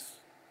Jesus.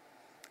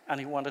 And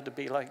he wanted to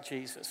be like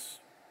Jesus.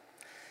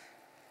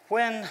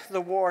 When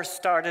the war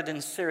started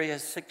in Syria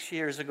 6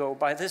 years ago,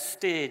 by this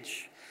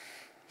stage,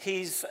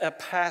 he's a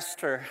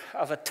pastor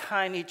of a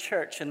tiny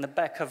church in the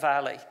Bekaa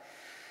Valley.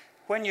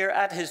 When you're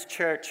at his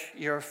church,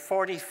 you're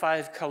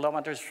 45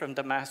 kilometers from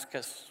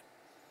Damascus,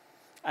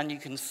 and you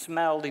can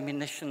smell the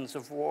munitions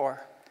of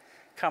war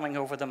coming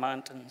over the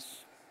mountains.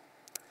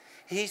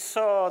 He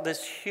saw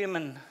this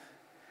human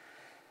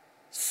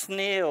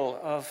snail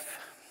of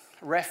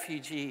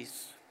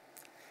refugees,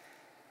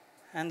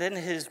 and in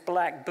his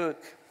black book,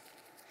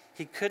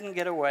 he couldn't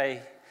get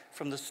away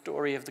from the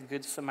story of the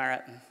Good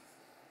Samaritan.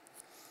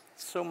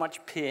 So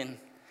much pain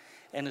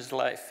in his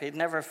life. He'd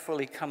never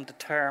fully come to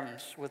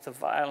terms with the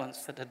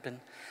violence that had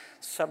been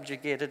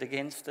subjugated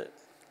against it.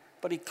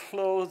 But he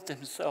clothed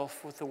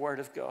himself with the Word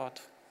of God.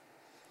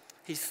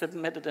 He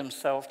submitted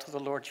himself to the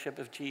Lordship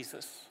of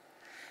Jesus.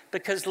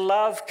 Because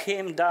love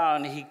came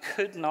down, he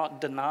could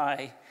not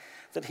deny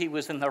that he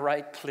was in the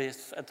right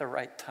place at the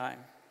right time.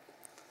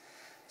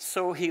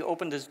 So he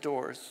opened his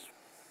doors.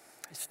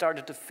 He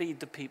started to feed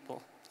the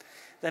people.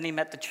 Then he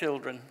met the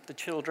children. The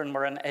children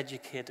were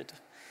uneducated.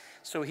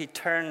 So he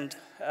turned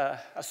a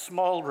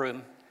small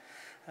room,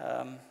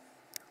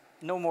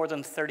 no more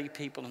than 30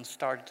 people, and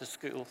started a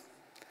school.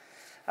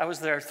 I was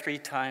there 3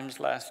 times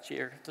last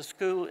year. The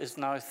school is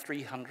now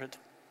 300.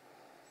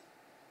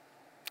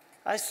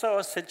 I saw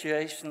a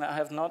situation that I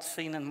have not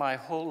seen in my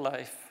whole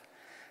life,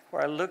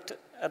 where I looked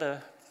at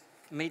a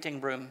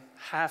meeting room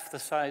half the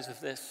size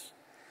of this.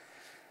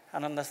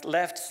 And on the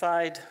left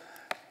side,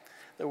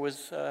 there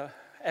was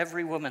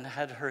every woman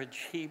had her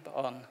hijab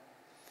on.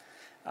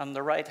 On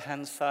the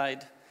right-hand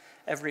side,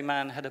 every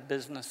man had a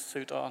business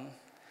suit on,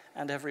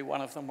 and every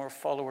one of them were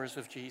followers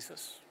of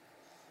Jesus.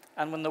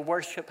 And when the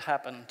worship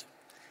happened,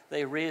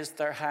 they raised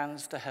their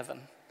hands to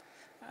heaven,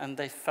 and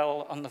they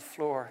fell on the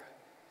floor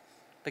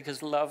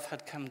because love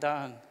had come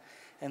down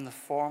in the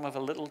form of a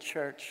little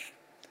church,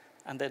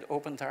 and they'd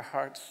opened their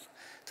hearts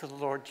to the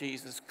Lord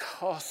Jesus.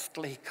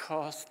 Costly,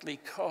 costly,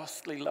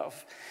 costly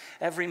love.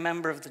 Every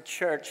member of the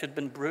church had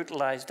been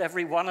brutalized.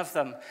 Every one of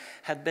them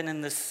had been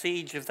in the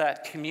siege of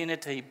that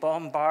community,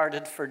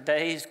 bombarded for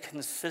days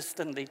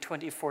consistently,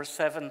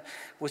 24/7,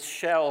 with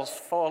shells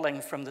falling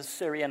from the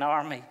Syrian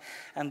army.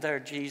 And there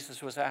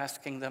Jesus was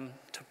asking them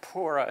to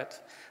pour out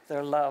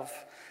their love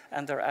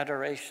and their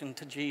adoration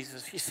to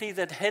Jesus. You see,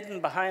 they'd hidden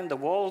behind the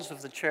walls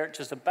of the church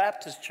as a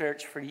Baptist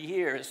church for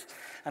years,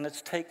 and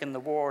it's taken the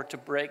war to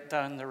break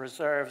down the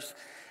reserves,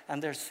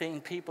 and they're seeing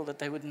people that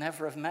they would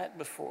never have met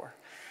before.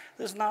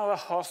 There's now a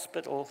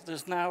hospital,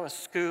 there's now a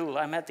school.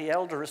 I met the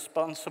elder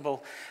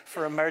responsible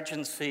for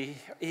emergency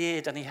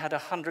aid, and he had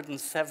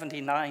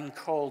 179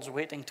 calls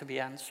waiting to be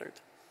answered.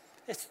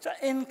 It's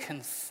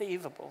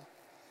inconceivable.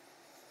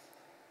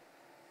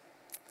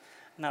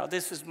 Now,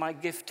 this is my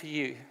gift to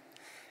you.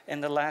 In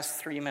the last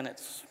 3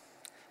 minutes.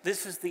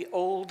 This is the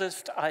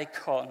oldest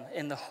icon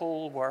in the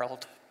whole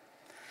world.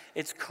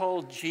 It's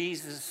called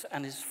Jesus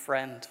and his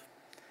friend.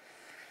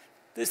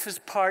 This is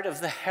part of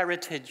the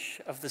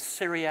heritage of the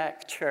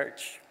Syriac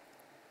church.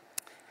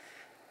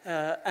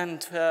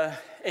 And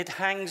it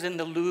hangs in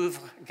the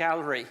Louvre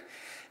Gallery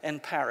in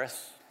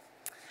Paris.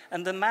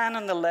 And the man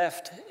on the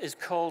left is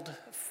called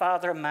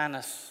Father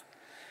Manus,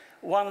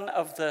 one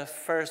of the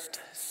first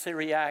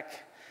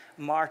Syriac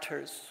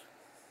martyrs.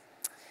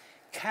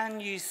 Can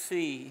you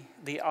see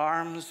the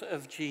arms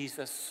of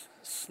Jesus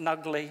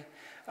snugly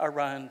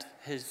around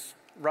his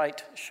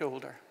right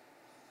shoulder?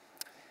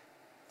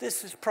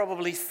 This is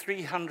probably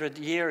 300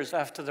 years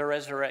after the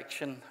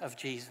resurrection of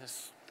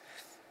Jesus.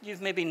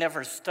 You've maybe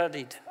never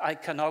studied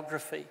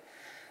iconography,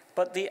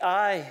 but the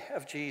eye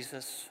of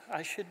Jesus,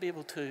 I should be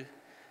able to,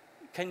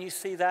 can you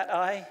see that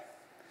eye?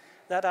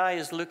 That eye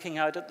is looking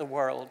out at the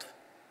world,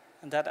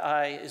 and that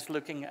eye is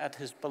looking at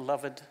his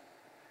beloved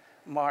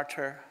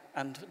martyr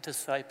and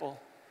disciple.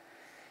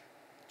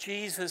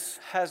 Jesus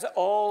has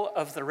all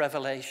of the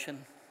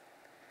revelation.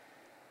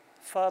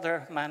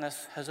 Father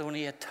Manus has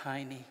only a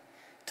tiny,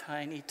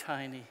 tiny,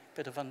 tiny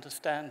bit of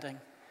understanding.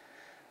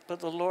 But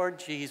the Lord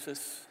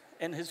Jesus,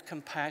 in his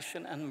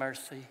compassion and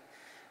mercy,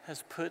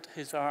 has put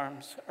his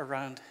arms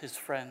around his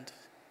friend.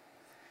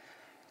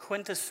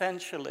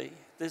 Quintessentially,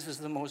 this is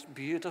the most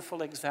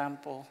beautiful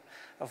example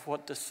of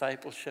what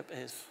discipleship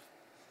is.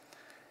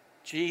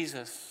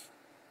 Jesus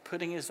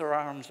putting his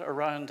arms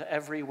around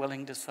every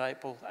willing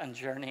disciple and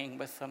journeying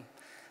with them.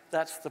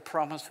 That's the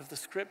promise of the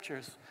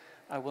scriptures.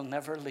 I will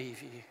never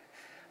leave you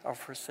or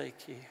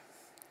forsake you.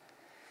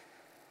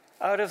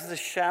 Out of the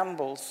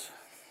shambles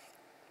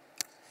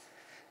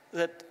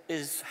that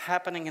is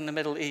happening in the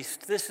Middle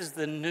East, this is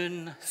the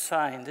noon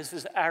sign. This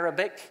is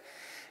Arabic.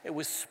 It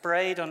was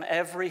sprayed on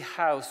every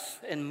house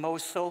in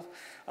Mosul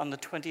on the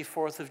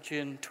 24th of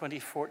June,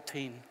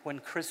 2014, when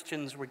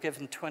Christians were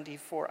given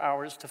 24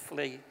 hours to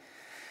flee.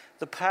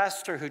 The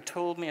pastor who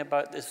told me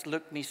about this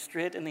looked me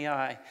straight in the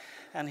eye,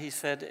 and he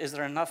said, "Is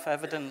there enough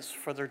evidence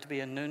for there to be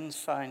a noon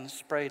sign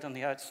sprayed on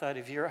the outside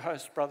of your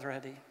house, Brother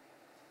Eddie?"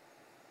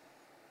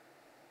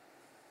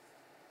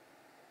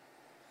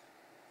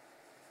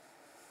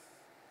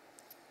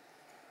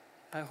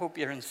 I hope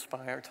you're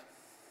inspired.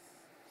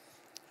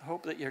 I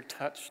hope that you're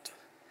touched.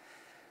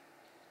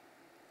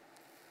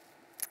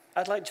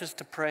 I'd like just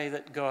to pray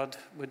that God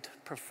would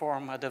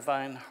perform a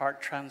divine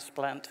heart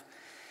transplant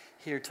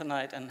here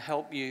tonight and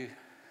help you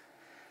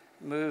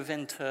move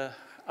into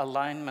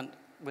alignment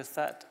with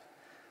that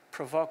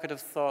provocative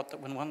thought that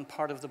when one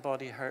part of the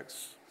body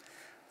hurts,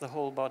 the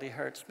whole body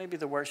hurts. Maybe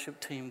the worship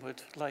team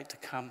would like to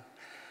come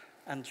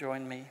and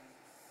join me.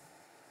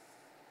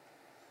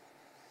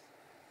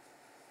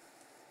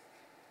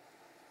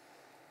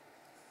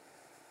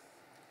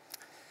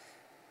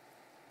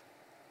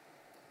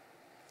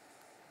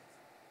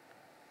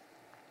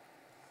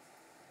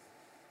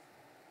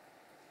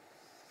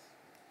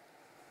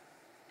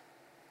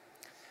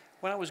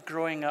 When I was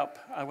growing up,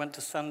 I went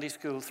to Sunday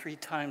school 3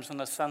 times on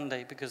a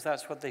Sunday because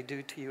that's what they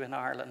do to you in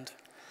Ireland.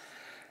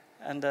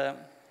 And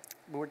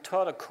we were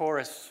taught a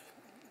chorus,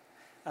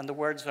 and the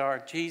words are,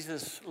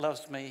 "Jesus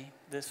loves me,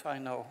 this I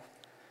know,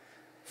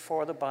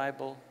 for the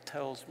Bible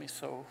tells me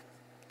so.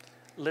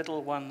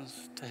 Little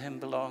ones to him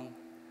belong.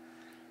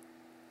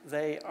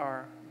 They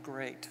are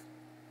great.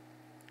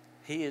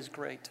 He is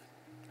great,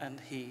 and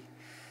he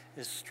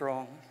is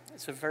strong."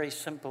 It's a very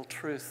simple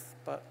truth,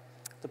 but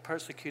the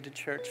persecuted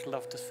church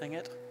love to sing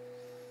it.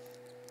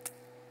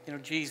 You know,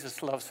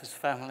 Jesus loves his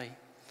family.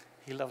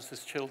 He loves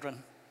his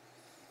children.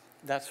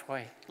 That's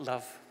why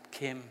love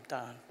came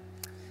down.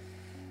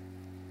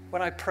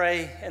 When I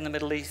pray in the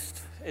Middle East,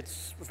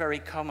 it's very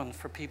common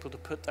for people to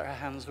put their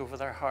hands over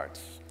their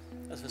hearts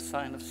as a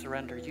sign of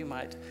surrender. You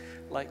might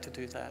like to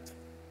do that.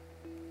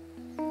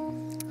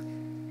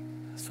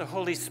 So,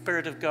 Holy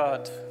Spirit of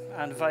God,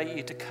 I invite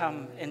you to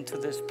come into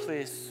this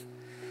place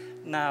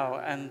now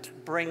and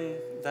bring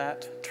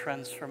that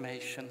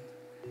transformation,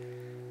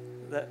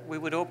 that we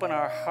would open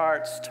our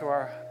hearts to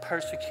our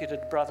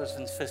persecuted brothers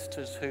and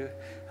sisters who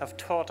have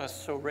taught us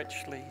so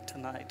richly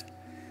tonight.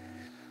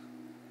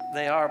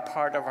 They are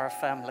part of our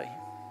family.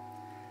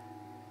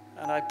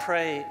 And I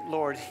pray,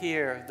 Lord,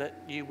 here that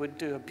you would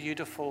do a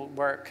beautiful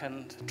work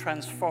and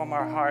transform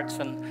our hearts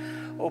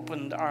and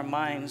open our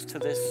minds to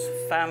this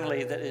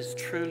family that is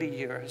truly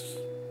yours.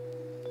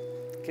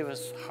 Give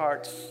us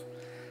hearts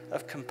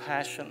of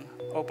compassion.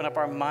 Open up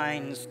our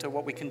minds to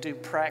what we can do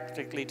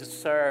practically to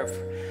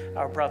serve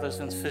our brothers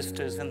and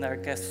sisters in their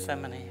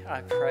Gethsemane,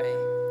 I pray.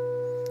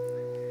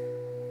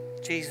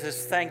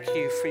 Jesus, thank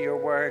you for your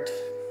word.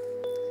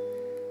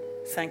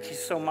 Thank you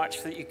so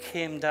much that you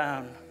came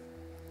down.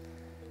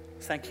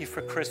 Thank you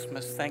for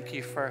Christmas. Thank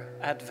you for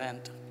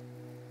Advent.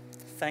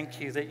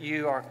 Thank you that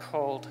you are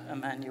called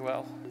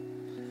Emmanuel.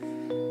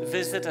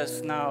 Visit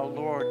us now,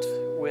 Lord,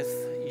 with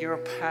your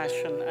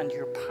passion and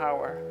your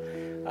power,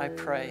 I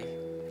pray.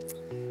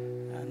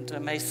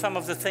 And may some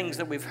of the things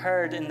that we've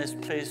heard in this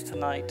place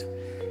tonight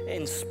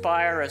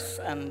inspire us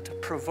and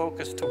provoke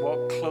us to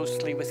walk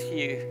closely with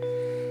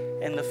you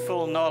in the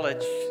full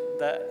knowledge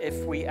that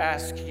if we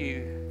ask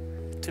you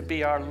to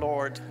be our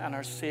Lord and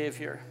our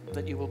Savior,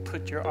 that you will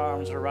put your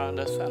arms around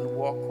us and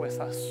walk with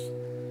us,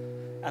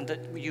 and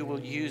that you will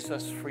use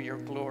us for your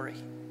glory.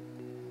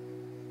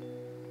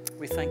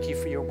 We thank you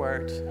for your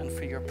word and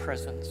for your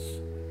presence.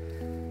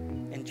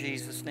 In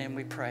Jesus' name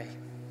we pray.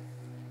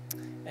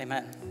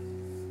 Amen.